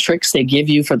tips and tricks they give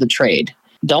you for the trade.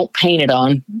 Don't paint it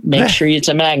on. Make sure it's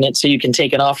a magnet so you can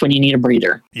take it off when you need a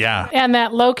breather. Yeah. And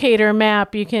that locator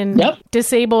map, you can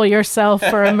disable yourself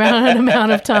for an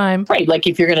amount of time. Right. Like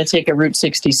if you're going to take a Route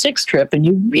 66 trip and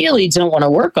you really don't want to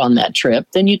work on that trip,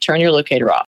 then you turn your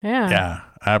locator off. Yeah,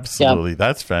 absolutely.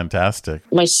 That's fantastic.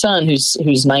 My son,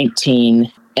 who's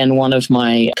 19, and one of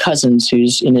my cousins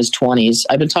who's in his 20s,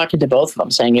 I've been talking to both of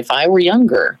them saying, if I were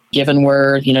younger, given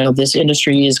where, this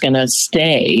industry is going to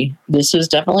stay, this is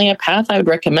definitely a path I would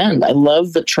recommend. I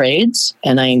love the trades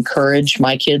and I encourage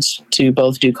my kids to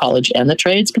both do college and the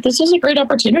trades, but this is a great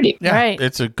opportunity. Yeah, right.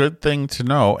 It's a good thing to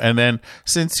know. And then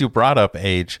since you brought up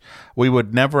age, we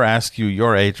would never ask you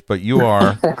your age, but you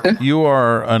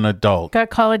are an adult. Got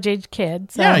college age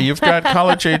kids. So. Yeah, you've got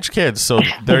college age kids. So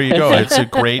there you go. It's a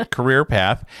great career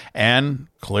path. And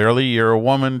clearly you're a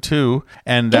woman too.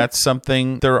 And that's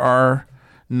something, there are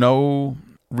no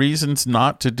reasons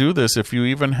not to do this. If you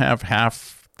even have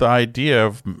half the idea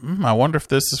of, I wonder if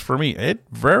this is for me, it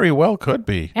very well could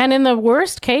be. And in the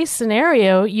worst case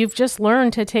scenario, you've just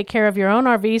learned to take care of your own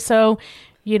RV so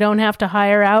you don't have to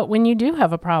hire out when you do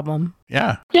have a problem.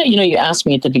 Yeah. Yeah, you asked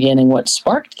me at the beginning what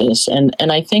sparked this, and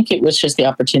I think it was just the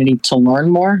opportunity to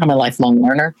learn more. I'm a lifelong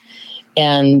learner.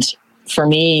 And for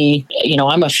me,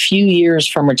 I'm a few years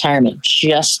from retirement,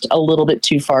 just a little bit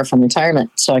too far from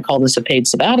retirement. So I call this a paid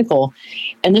sabbatical.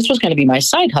 And this was going to be my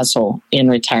side hustle in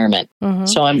retirement.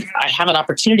 So I have an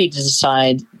opportunity to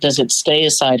decide, does it stay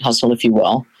a side hustle, if you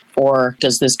will, or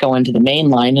does this go into the main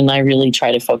line? And I really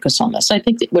try to focus on this. I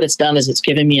think that what it's done is it's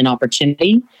given me an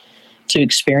opportunity to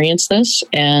experience this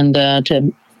and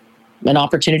to an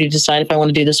opportunity to decide if I want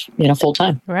to do this, full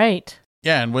time. Right.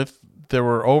 Yeah. And there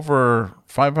were over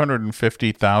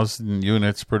 550,000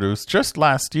 units produced just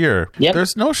last year. Yep.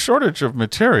 There's no shortage of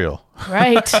material.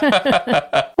 Right.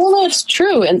 Well, that's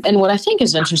true. And what I think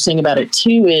is interesting about it,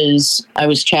 too, is I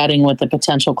was chatting with a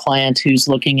potential client who's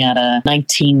looking at a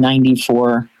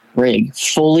 1994 rig,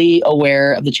 fully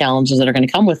aware of the challenges that are going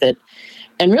to come with it,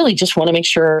 and really just want to make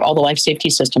sure all the life safety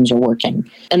systems are working.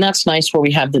 And that's nice where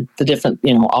we have the different,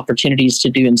 opportunities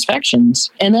to do inspections.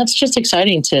 And that's just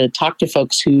exciting to talk to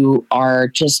folks who are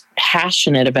just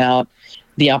passionate about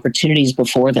the opportunities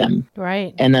before them.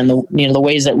 Right. And then the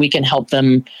ways that we can help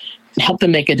them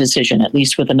make a decision, at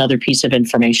least with another piece of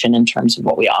information in terms of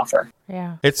what we offer.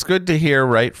 Yeah. It's good to hear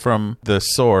right from the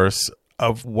source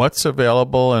of what's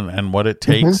available and what it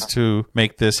takes to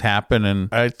make this happen. And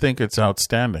I think it's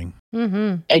outstanding.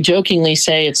 I jokingly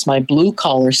say it's my blue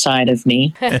collar side of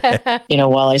me,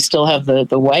 while I still have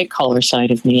the white collar side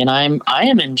of me. And I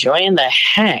am enjoying the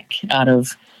heck out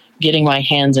of getting my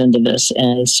hands into this.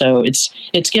 And so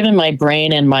it's given my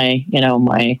brain and my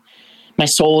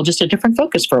soul just a different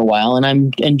focus for a while. And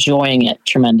I'm enjoying it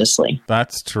tremendously.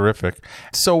 That's terrific.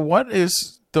 So what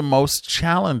is the most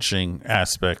challenging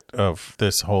aspect of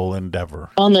this whole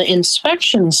endeavor? On the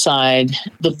inspection side,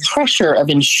 the pressure of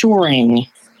ensuring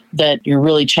that you're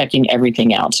really checking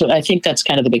everything out. So I think that's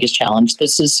kind of the biggest challenge.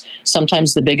 This is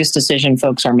sometimes the biggest decision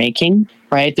folks are making,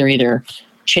 right? They're either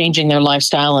changing their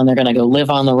lifestyle and they're going to go live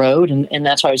on the road. And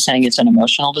that's why I was saying it's an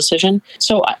emotional decision.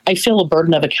 So I feel a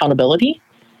burden of accountability.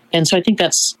 And so I think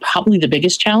that's probably the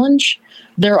biggest challenge.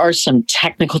 There are some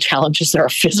technical challenges. There are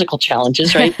physical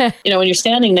challenges, right? When you're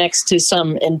standing next to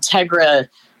some Integra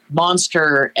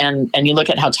monster and you look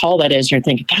at how tall that is, you're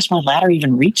thinking, gosh, my ladder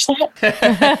even reach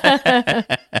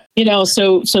that?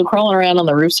 So crawling around on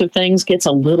the roofs of things gets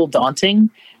a little daunting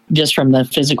just from the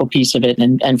physical piece of it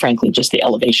and frankly, just the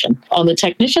elevation. On the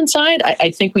technician side,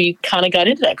 I think we kind of got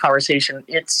into that conversation.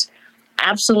 It's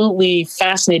absolutely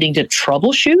fascinating to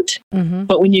troubleshoot.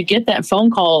 But when you get that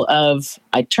phone call of,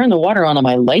 I turn the water on and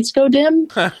my lights go dim,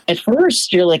 at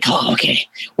first you're like, oh, okay,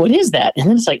 what is that? And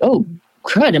then it's like, oh,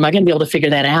 crud, am I going to be able to figure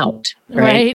that out?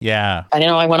 Right. Yeah.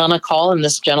 I went on a call and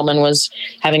this gentleman was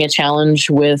having a challenge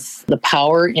with the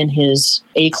power in his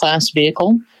A-class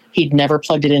vehicle. He'd never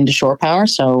plugged it into shore power.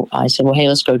 So I said, well, hey,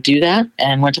 let's go do that.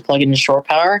 And went to plug it into shore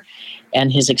power.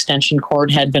 And his extension cord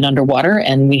had been underwater.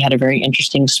 And we had a very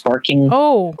interesting sparking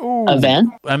event.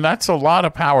 And that's a lot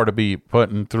of power to be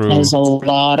putting through. There's a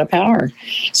lot of power.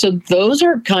 So those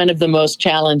are kind of the most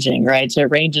challenging, right? So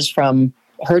it ranges from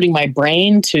hurting my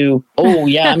brain to, oh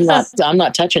yeah, I'm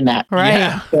not touching that. Right.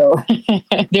 Yeah. So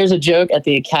there's a joke at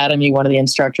the academy, one of the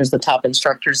instructors, the top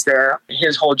instructors there,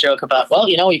 his whole joke about, well,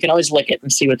 you can always lick it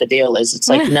and see what the deal is. It's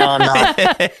like, no, I'm not.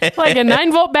 Like a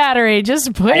 9-volt battery.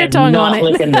 Just put your tongue on it.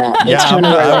 Licking that. Yeah,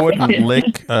 I wouldn't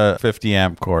lick a 50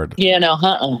 amp cord. Yeah, no,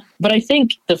 But I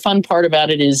think the fun part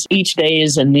about it is each day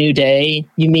is a new day.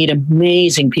 You meet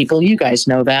amazing people. You guys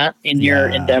know that in your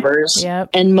endeavors.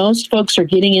 Yep. And most folks are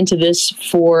getting into this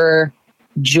for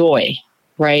joy,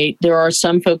 right? There are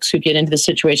some folks who get into the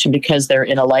situation because they're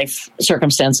in a life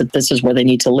circumstance that this is where they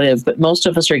need to live. But most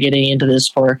of us are getting into this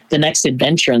for the next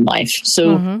adventure in life.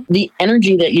 So the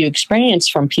energy that you experience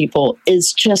from people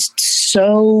is just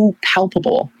so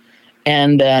palpable.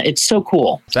 And it's so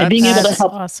cool. And being able to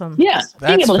help, awesome. Yeah,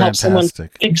 being able to help someone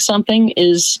fantastic. fix something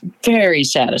is very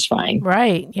satisfying.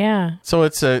 Right. Yeah. So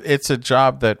it's a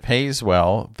job that pays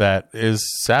well, that is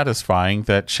satisfying,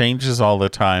 that changes all the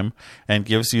time, and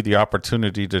gives you the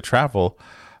opportunity to travel.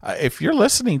 If you're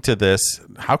listening to this,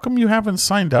 how come you haven't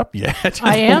signed up yet?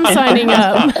 I am signing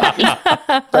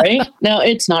up. Right? Now,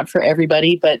 it's not for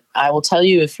everybody, but I will tell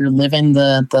you, if you're living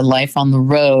the life on the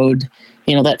road,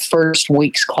 that first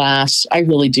week's class, I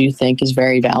really do think is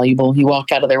very valuable. You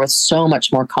walk out of there with so much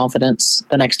more confidence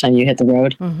the next time you hit the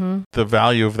road. The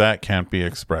value of that can't be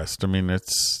expressed. I mean,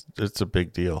 it's a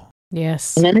big deal.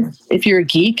 Yes. And then if you're a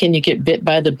geek and you get bit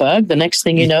by the bug, the next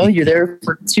thing you know, you're there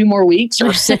for 2 more weeks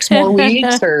or 6 more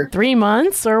weeks or 3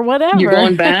 months or whatever. You're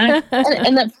going back.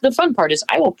 And the fun part is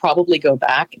I will probably go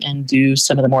back and do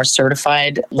some of the more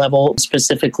certified level,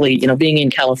 specifically, being in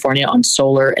California on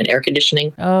solar and air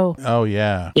conditioning. Oh,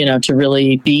 yeah. To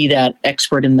really be that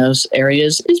expert in those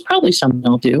areas is probably something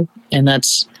I'll do. And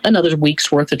that's another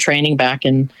week's worth of training back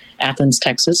in Athens,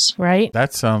 Texas. Right.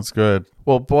 That sounds good.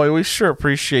 Well, boy, we sure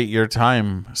appreciate your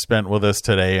time spent with us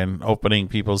today and opening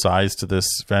people's eyes to this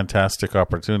fantastic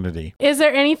opportunity. Is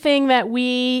there anything that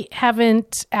we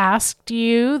haven't asked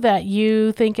you that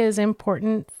you think is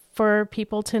important for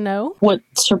people to know? What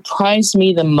surprised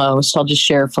me the most, I'll just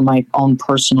share from my own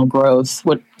personal growth,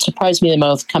 what surprised me the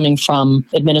most coming from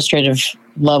administrative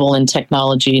level in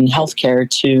technology and healthcare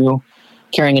to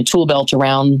carrying a tool belt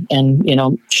around and,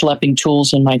 schlepping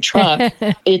tools in my truck,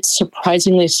 it's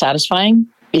surprisingly satisfying.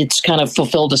 It's kind of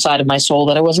fulfilled a side of my soul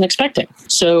that I wasn't expecting.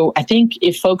 So I think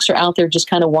if folks are out there just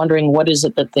kind of wondering what is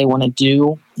it that they want to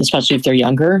do, especially if they're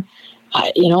younger,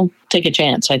 take a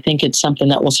chance. I think it's something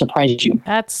that will surprise you.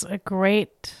 That's a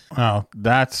great... Oh,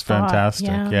 that's fantastic.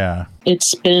 Yeah.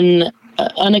 It's been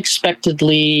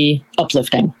unexpectedly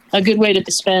uplifting. A good way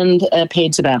to spend a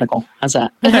paid sabbatical. How's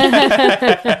that?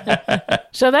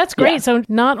 So that's great. Yeah. So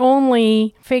not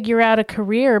only figure out a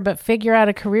career, but figure out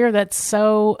a career that's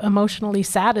so emotionally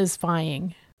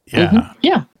satisfying. Yeah. Mm-hmm.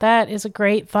 Yeah. That is a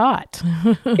great thought.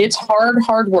 It's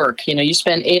hard work. You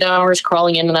spend 8 hours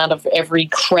crawling in and out of every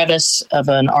crevice of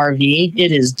an RV.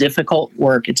 It is difficult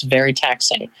work. It's very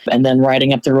taxing. And then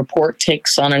writing up the report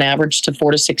takes on an average to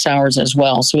 4 to 6 hours as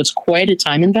well. So it's quite a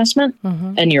time investment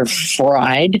and you're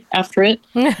fried after it.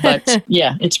 But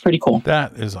yeah, it's pretty cool.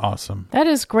 That is awesome. That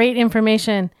is great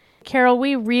information. Carol,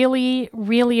 we really,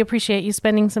 really appreciate you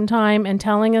spending some time and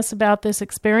telling us about this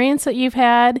experience that you've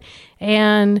had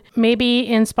and maybe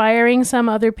inspiring some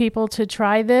other people to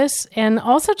try this and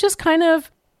also just kind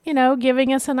of,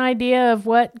 giving us an idea of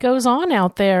what goes on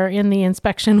out there in the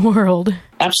inspection world.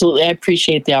 Absolutely. I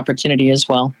appreciate the opportunity as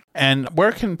well. And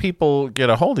where can people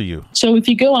get a hold of you? So if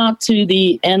you go out to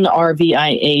the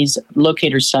NRVIA's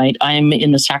locator site, I'm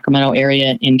in the Sacramento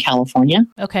area in California.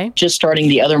 Okay. Just starting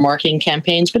the other marketing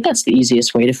campaigns, but that's the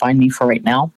easiest way to find me for right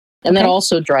now. And that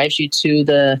also drives you to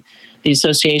the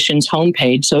association's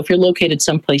homepage. So if you're located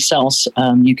someplace else,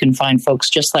 you can find folks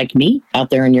just like me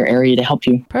out there in your area to help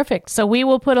you. Perfect. So we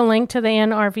will put a link to the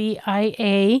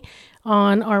NRVIA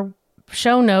on our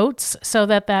show notes so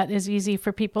that is easy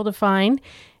for people to find.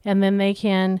 And then they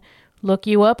can look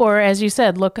you up or, as you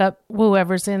said, look up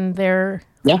whoever's in their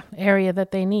area that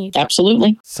they need.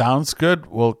 Absolutely. Sounds good.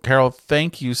 Well, Carol,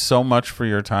 thank you so much for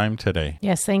your time today.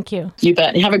 Yes, thank you. You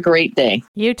bet. Have a great day.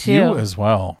 You too. You as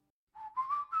well.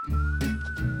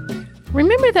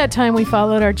 Remember that time we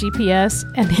followed our GPS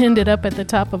and ended up at the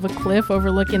top of a cliff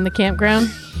overlooking the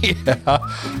campground? Yeah,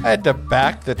 I had to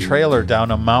back the trailer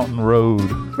down a mountain road.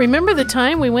 Remember the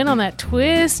time we went on that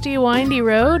twisty, windy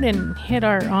road and hit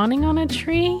our awning on a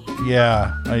tree?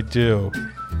 Yeah, I do.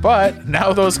 But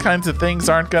now those kinds of things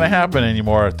aren't going to happen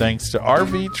anymore thanks to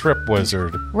RV Trip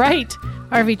Wizard. Right.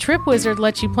 RV Trip Wizard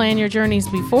lets you plan your journeys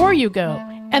before you go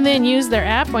and then use their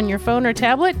app on your phone or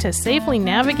tablet to safely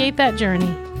navigate that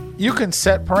journey. You can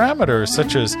set parameters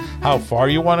such as how far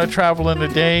you want to travel in a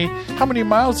day, how many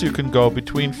miles you can go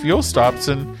between fuel stops,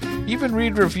 and even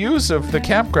read reviews of the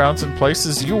campgrounds and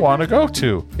places you want to go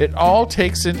to. It all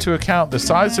takes into account the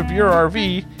size of your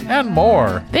RV and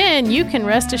more. Then you can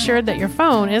rest assured that your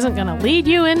phone isn't going to lead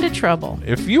you into trouble.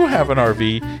 If you have an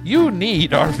RV, you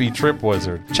need RV Trip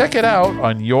Wizard. Check it out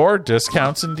on your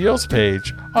discounts and deals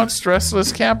page on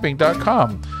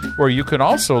stresslesscamping.com, where you can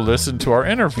also listen to our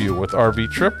interview with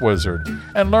RV Trip Wizard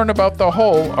and learn about the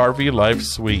whole RV life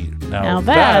suite. Now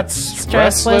that's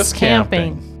Stressless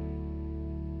Camping.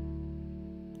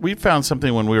 We found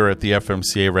something when we were at the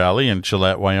FMCA rally in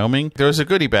Gillette, Wyoming. There was a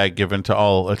goodie bag given to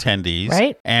all attendees.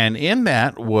 Right. And in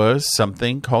that was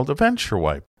something called a Venture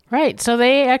Wipe. Right. So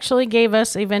they actually gave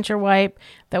us a Venture Wipe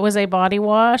that was a body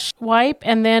wash wipe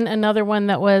and then another one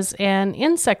that was an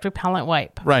insect repellent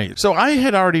wipe. Right. So I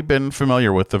had already been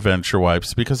familiar with the Venture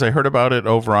Wipes because I heard about it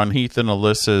over on Heath and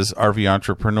Alyssa's RV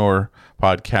Entrepreneur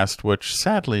podcast, which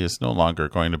sadly is no longer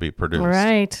going to be produced.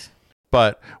 Right.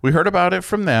 But we heard about it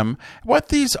from them. What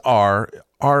these are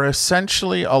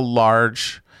essentially a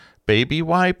large baby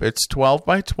wipe. It's 12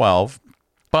 by 12,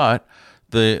 but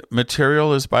the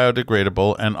material is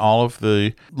biodegradable and all of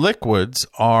the liquids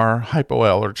are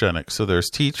hypoallergenic. So there's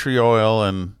tea tree oil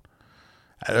and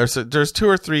there's 2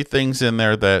 or 3 things in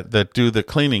there that do the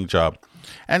cleaning job.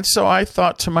 And so I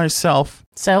thought to myself,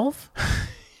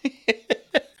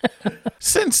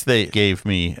 since they gave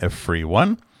me a free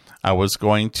one, I was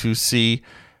going to see,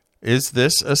 is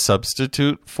this a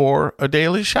substitute for a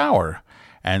daily shower?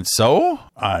 And so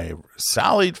I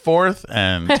sallied forth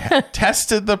and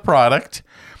tested the product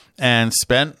and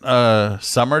spent a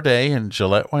summer day in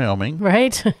Gillette, Wyoming.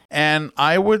 Right. And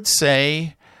I would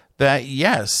say that,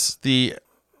 yes, the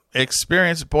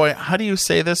experience, boy, how do you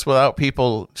say this without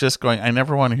people just going, I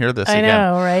never want to hear this again. I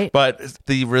know, right? But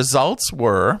the results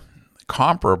were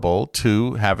comparable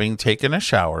to having taken a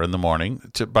shower in the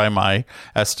morning, by my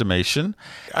estimation.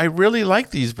 I really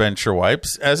like these Venture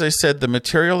wipes. As I said, the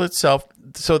material itself,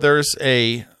 so there's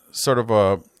a sort of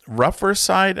a rougher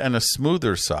side and a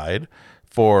smoother side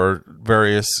for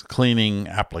various cleaning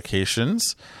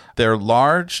applications. They're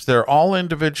large. They're all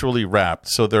individually wrapped,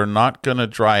 so they're not going to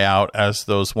dry out as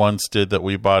those ones did that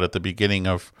we bought at the beginning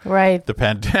of the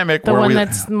pandemic. The one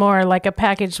that's more like a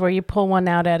package where you pull one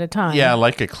out at a time. Yeah,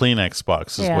 like a Kleenex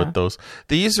box is what those.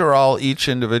 These are all each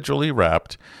individually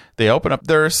wrapped. They open up.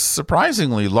 They're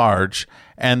surprisingly large,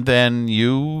 and then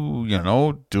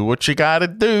you do what you got to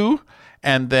do.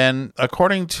 And then,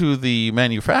 according to the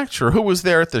manufacturer, who was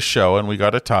there at the show, and we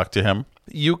got to talk to him,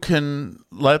 you can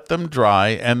let them dry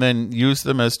and then use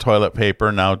them as toilet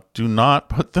paper. Now, do not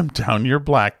put them down your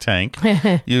black tank.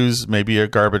 Use maybe a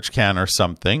garbage can or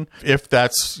something, if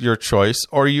that's your choice.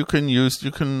 Or you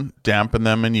can dampen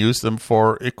them and use them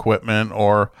for equipment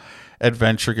or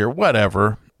adventure gear,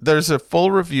 whatever. There's a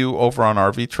full review over on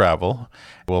RV Travel.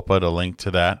 We'll put a link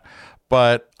to that.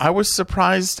 But I was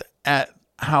surprised at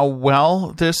how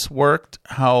well this worked,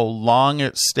 how long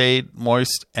it stayed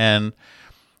moist, and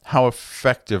how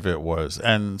effective it was.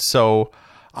 And so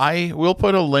I will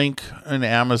put a link in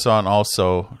Amazon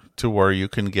also to where you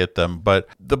can get them. But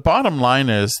the bottom line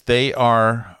is they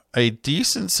are a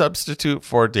decent substitute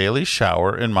for a daily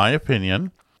shower, in my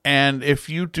opinion. And if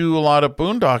you do a lot of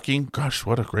boondocking, gosh,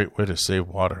 what a great way to save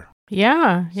water.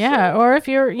 Yeah. Or if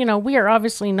you're, we are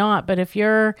obviously not, but if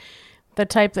you're the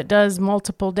type that does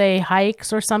multiple day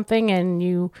hikes or something and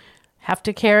you have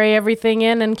to carry everything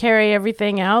in and carry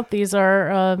everything out, these are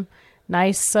a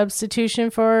nice substitution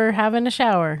for having a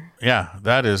shower. Yeah,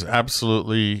 that is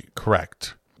absolutely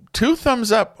correct. 2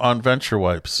 thumbs up on Venture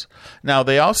wipes. Now,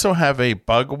 they also have a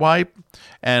bug wipe,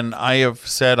 and I have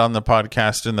said on the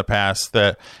podcast in the past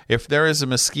that if there is a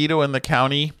mosquito in the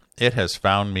county, it has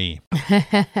found me.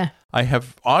 I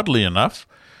have, oddly enough,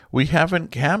 we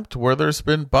haven't camped where there's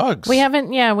been bugs. We haven't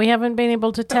been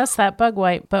able to test that bug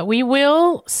wipe, but we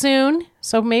will soon.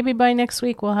 So maybe by next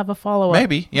week we'll have a follow-up.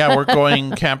 Maybe. Yeah, we're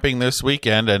going camping this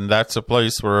weekend, and that's a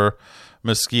place where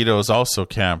mosquitoes also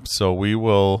camp. So we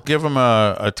will give them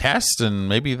a test, and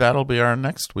maybe that'll be our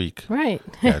next week. Right.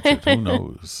 Gadget, who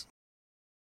knows?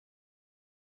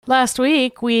 Last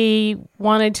week, we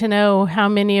wanted to know how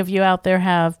many of you out there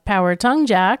have power tongue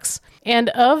jacks. And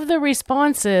of the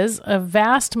responses, a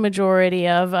vast majority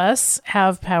of us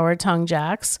have power tongue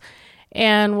jacks.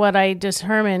 And what I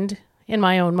determined, in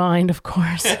my own mind, of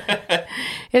course,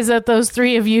 is that those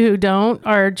 3 of you who don't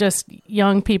are just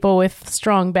young people with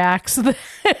strong backs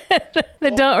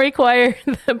that don't require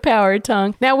the power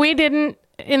tongue. Now, we didn't,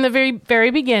 in the very,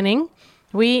 very beginning,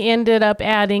 we ended up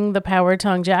adding the power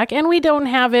tongue jack, and we don't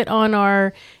have it on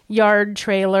our yard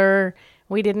trailer.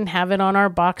 We didn't have it on our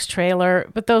box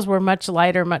trailer, but those were much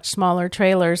lighter, much smaller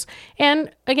trailers. And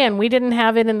again, we didn't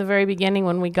have it in the very beginning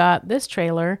when we got this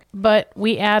trailer, but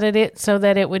we added it so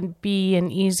that it would be an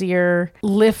easier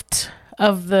lift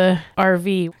of the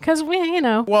RV. Because we're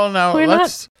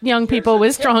not young people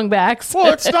with strong backs.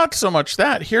 Well, it's not so much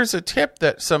that. Here's a tip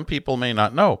that some people may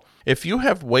not know. If you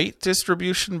have weight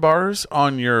distribution bars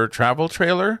on your travel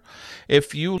trailer,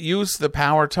 if you use the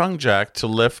power tongue jack to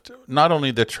lift not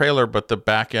only the trailer but the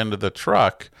back end of the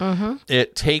truck,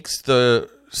 it takes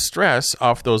the stress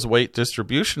off those weight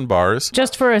distribution bars.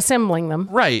 Just for assembling them.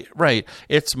 Right.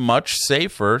 It's much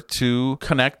safer to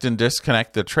connect and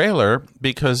disconnect the trailer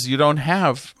because you don't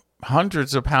have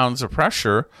hundreds of pounds of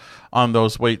pressure on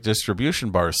those weight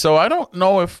distribution bars. So I don't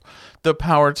know if the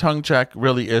power tongue jack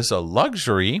really is a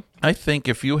luxury. I think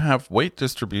if you have weight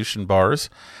distribution bars,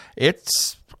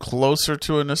 it's closer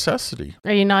to a necessity.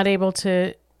 Are you not able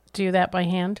to do that by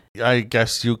hand? I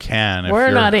guess you can.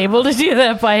 We're not able to do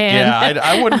that by hand. Yeah,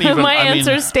 I wouldn't even. My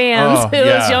answer stands.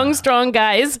 Those young, strong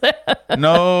guys.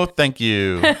 No, thank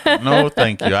you.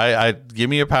 I give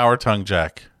me a power tongue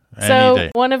jack. So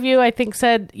one of you, I think,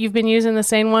 said you've been using the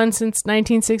same one since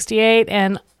 1968,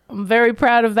 and I'm very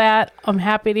proud of that. I'm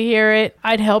happy to hear it.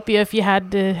 I'd help you if you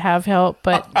had to have help,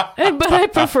 but I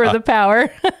prefer the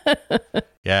power.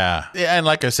 Yeah. And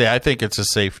like I say, I think it's a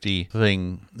safety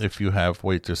thing if you have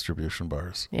weight distribution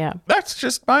bars. Yeah. That's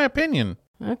just my opinion.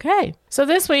 Okay. So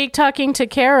this week, talking to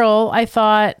Carol, I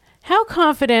thought, how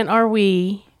confident are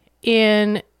we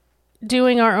in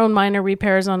doing our own minor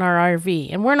repairs on our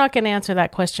RV? And we're not going to answer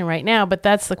that question right now, but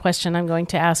that's the question I'm going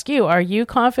to ask you. Are you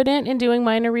confident in doing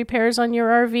minor repairs on your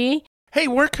RV? Hey,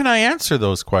 where can I answer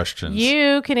those questions?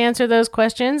 You can answer those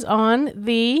questions on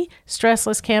the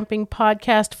Stressless Camping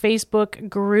Podcast Facebook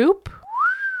group.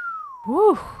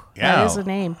 Whew, that is a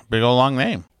name. Big old long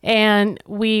name. And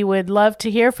we would love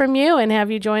to hear from you and have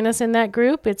you join us in that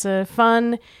group. It's a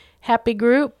fun, happy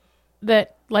group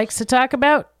that likes to talk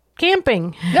about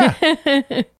camping.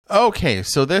 Yeah. Okay,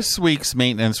 so this week's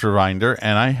maintenance reminder,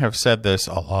 and I have said this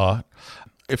a lot.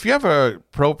 If you have a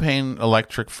propane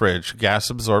electric fridge, gas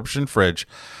absorption fridge,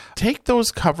 take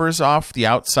those covers off the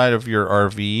outside of your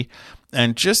RV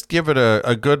and just give it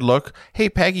a good look. Hey,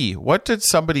 Peggy, what did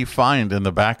somebody find in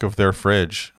the back of their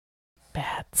fridge?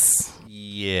 Bats.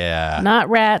 Yeah. Not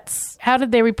rats. How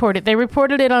did they report it? They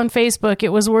reported it on Facebook. It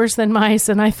was worse than mice.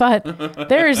 And I thought,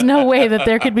 there is no way that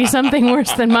there could be something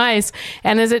worse than mice.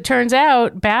 And as it turns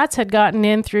out, bats had gotten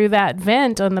in through that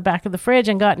vent on the back of the fridge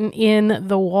and gotten in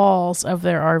the walls of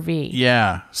their RV.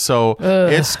 Yeah. So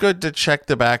it's good to check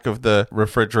the back of the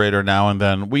refrigerator now and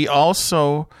then. We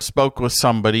also spoke with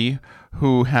somebody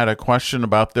who had a question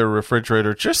about their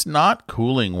refrigerator just not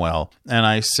cooling well. And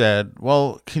I said,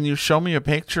 well, can you show me a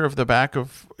picture of the back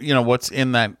of, what's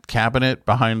in that cabinet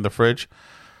behind the fridge?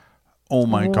 Oh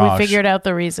my gosh. We figured out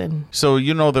the reason. So that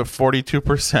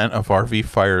 42% of RV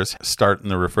fires start in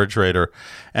the refrigerator.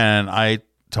 And I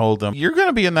told them, you're going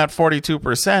to be in that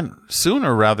 42%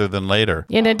 sooner rather than later.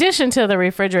 In addition to the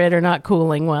refrigerator not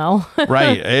cooling well.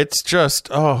 Right. It's just,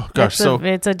 oh gosh.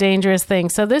 It's a dangerous thing.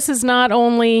 So this is not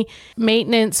only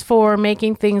maintenance for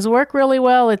making things work really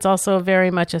well, it's also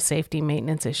very much a safety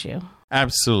maintenance issue.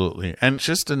 Absolutely. And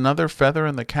just another feather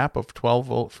in the cap of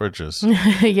 12-volt fridges.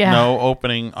 Yeah. No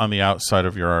opening on the outside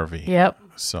of your RV. Yep.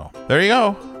 So there you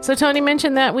go. So Tony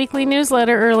mentioned that weekly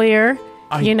newsletter earlier.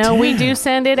 We do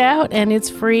send it out, and it's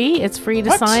free. It's free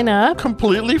to sign up.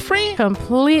 Completely free?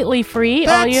 Completely free.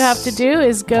 All you have to do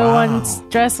is go on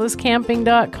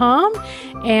stresslesscamping.com,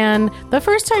 and the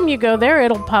first time you go there,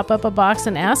 it'll pop up a box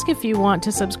and ask if you want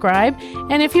to subscribe.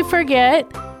 And if you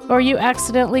forget or you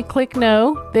accidentally click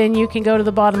no, then you can go to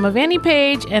the bottom of any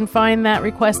page and find that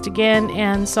request again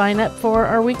and sign up for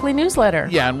our weekly newsletter.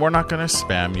 Yeah, and we're not going to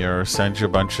spam you or send you a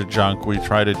bunch of junk. We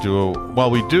try to do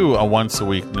a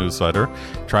once-a-week newsletter,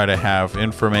 try to have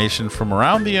information from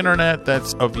around the internet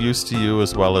that's of use to you,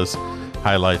 as well as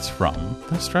highlights from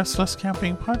the Stressless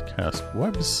Camping Podcast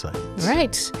website.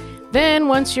 Right. Then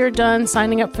once you're done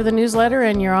signing up for the newsletter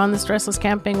and you're on the Stressless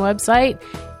Camping website,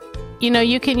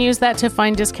 you can use that to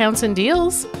find discounts and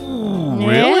deals. Ooh, really?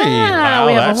 Yeah, wow,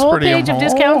 we have a whole page of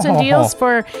discounts and deals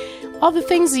for all the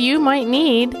things you might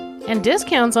need and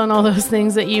discounts on all those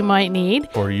things that you might need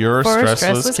for your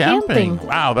stressless camping.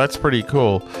 Wow, that's pretty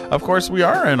cool. Of course, we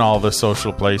are in all the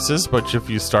social places, but if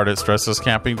you start at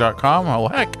stresslesscamping.com, well,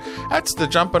 heck, that's the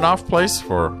jumping off place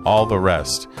for all the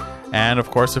rest. And,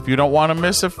 of course, if you don't want to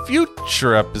miss a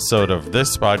future episode of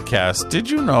this podcast, did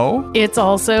you know? It's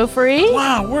also free.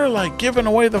 Wow, we're like giving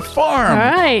away the farm. All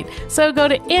right. So go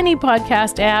to any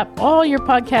podcast app, all your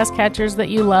podcast catchers that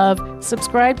you love,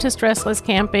 subscribe to Stressless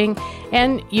Camping,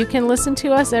 and you can listen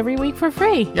to us every week for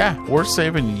free. Yeah, we're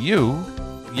saving you,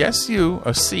 yes, you,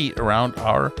 a seat around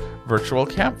our virtual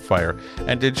campfire.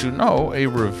 And did you know a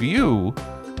review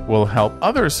will help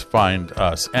others find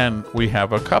us? And we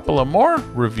have a couple of more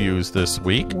reviews this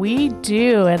week. We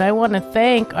do, and I want to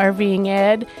thank RVing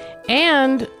Ed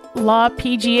and Law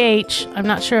PGH. I'm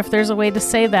not sure if there's a way to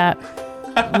say that.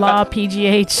 Law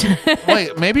PGH.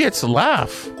 Wait, maybe it's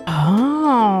laugh.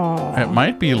 Oh. It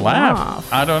might be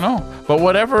laugh. I don't know. But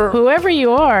whoever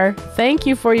you are, thank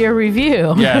you for your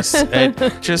review. Yes.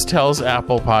 It just tells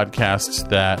Apple Podcasts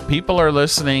that people are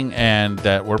listening and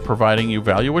that we're providing you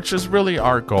value, which is really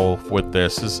our goal with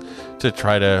this, is to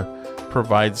try to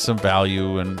provide some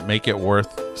value and make it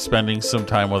worth spending some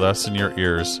time with us in your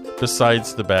ears,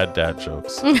 besides the bad dad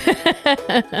jokes.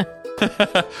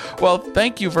 Well,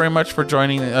 thank you very much for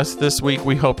joining us this week.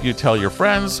 We hope you tell your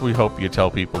friends. We hope you tell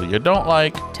people you don't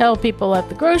like. Tell people at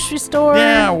the grocery store.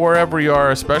 Yeah, wherever you are,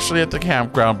 especially at the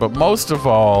campground. But most of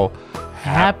all,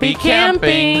 happy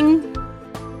camping.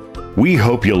 We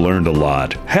hope you learned a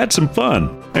lot, had some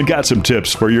fun, and got some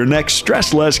tips for your next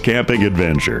stressless camping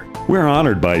adventure. We're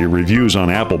honored by your reviews on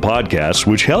Apple Podcasts,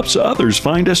 which helps others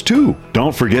find us too.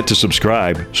 Don't forget to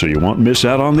subscribe so you won't miss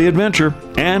out on the adventure.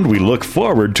 And we look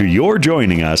forward to your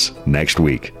joining us next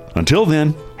week. Until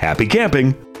then, happy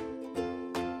camping.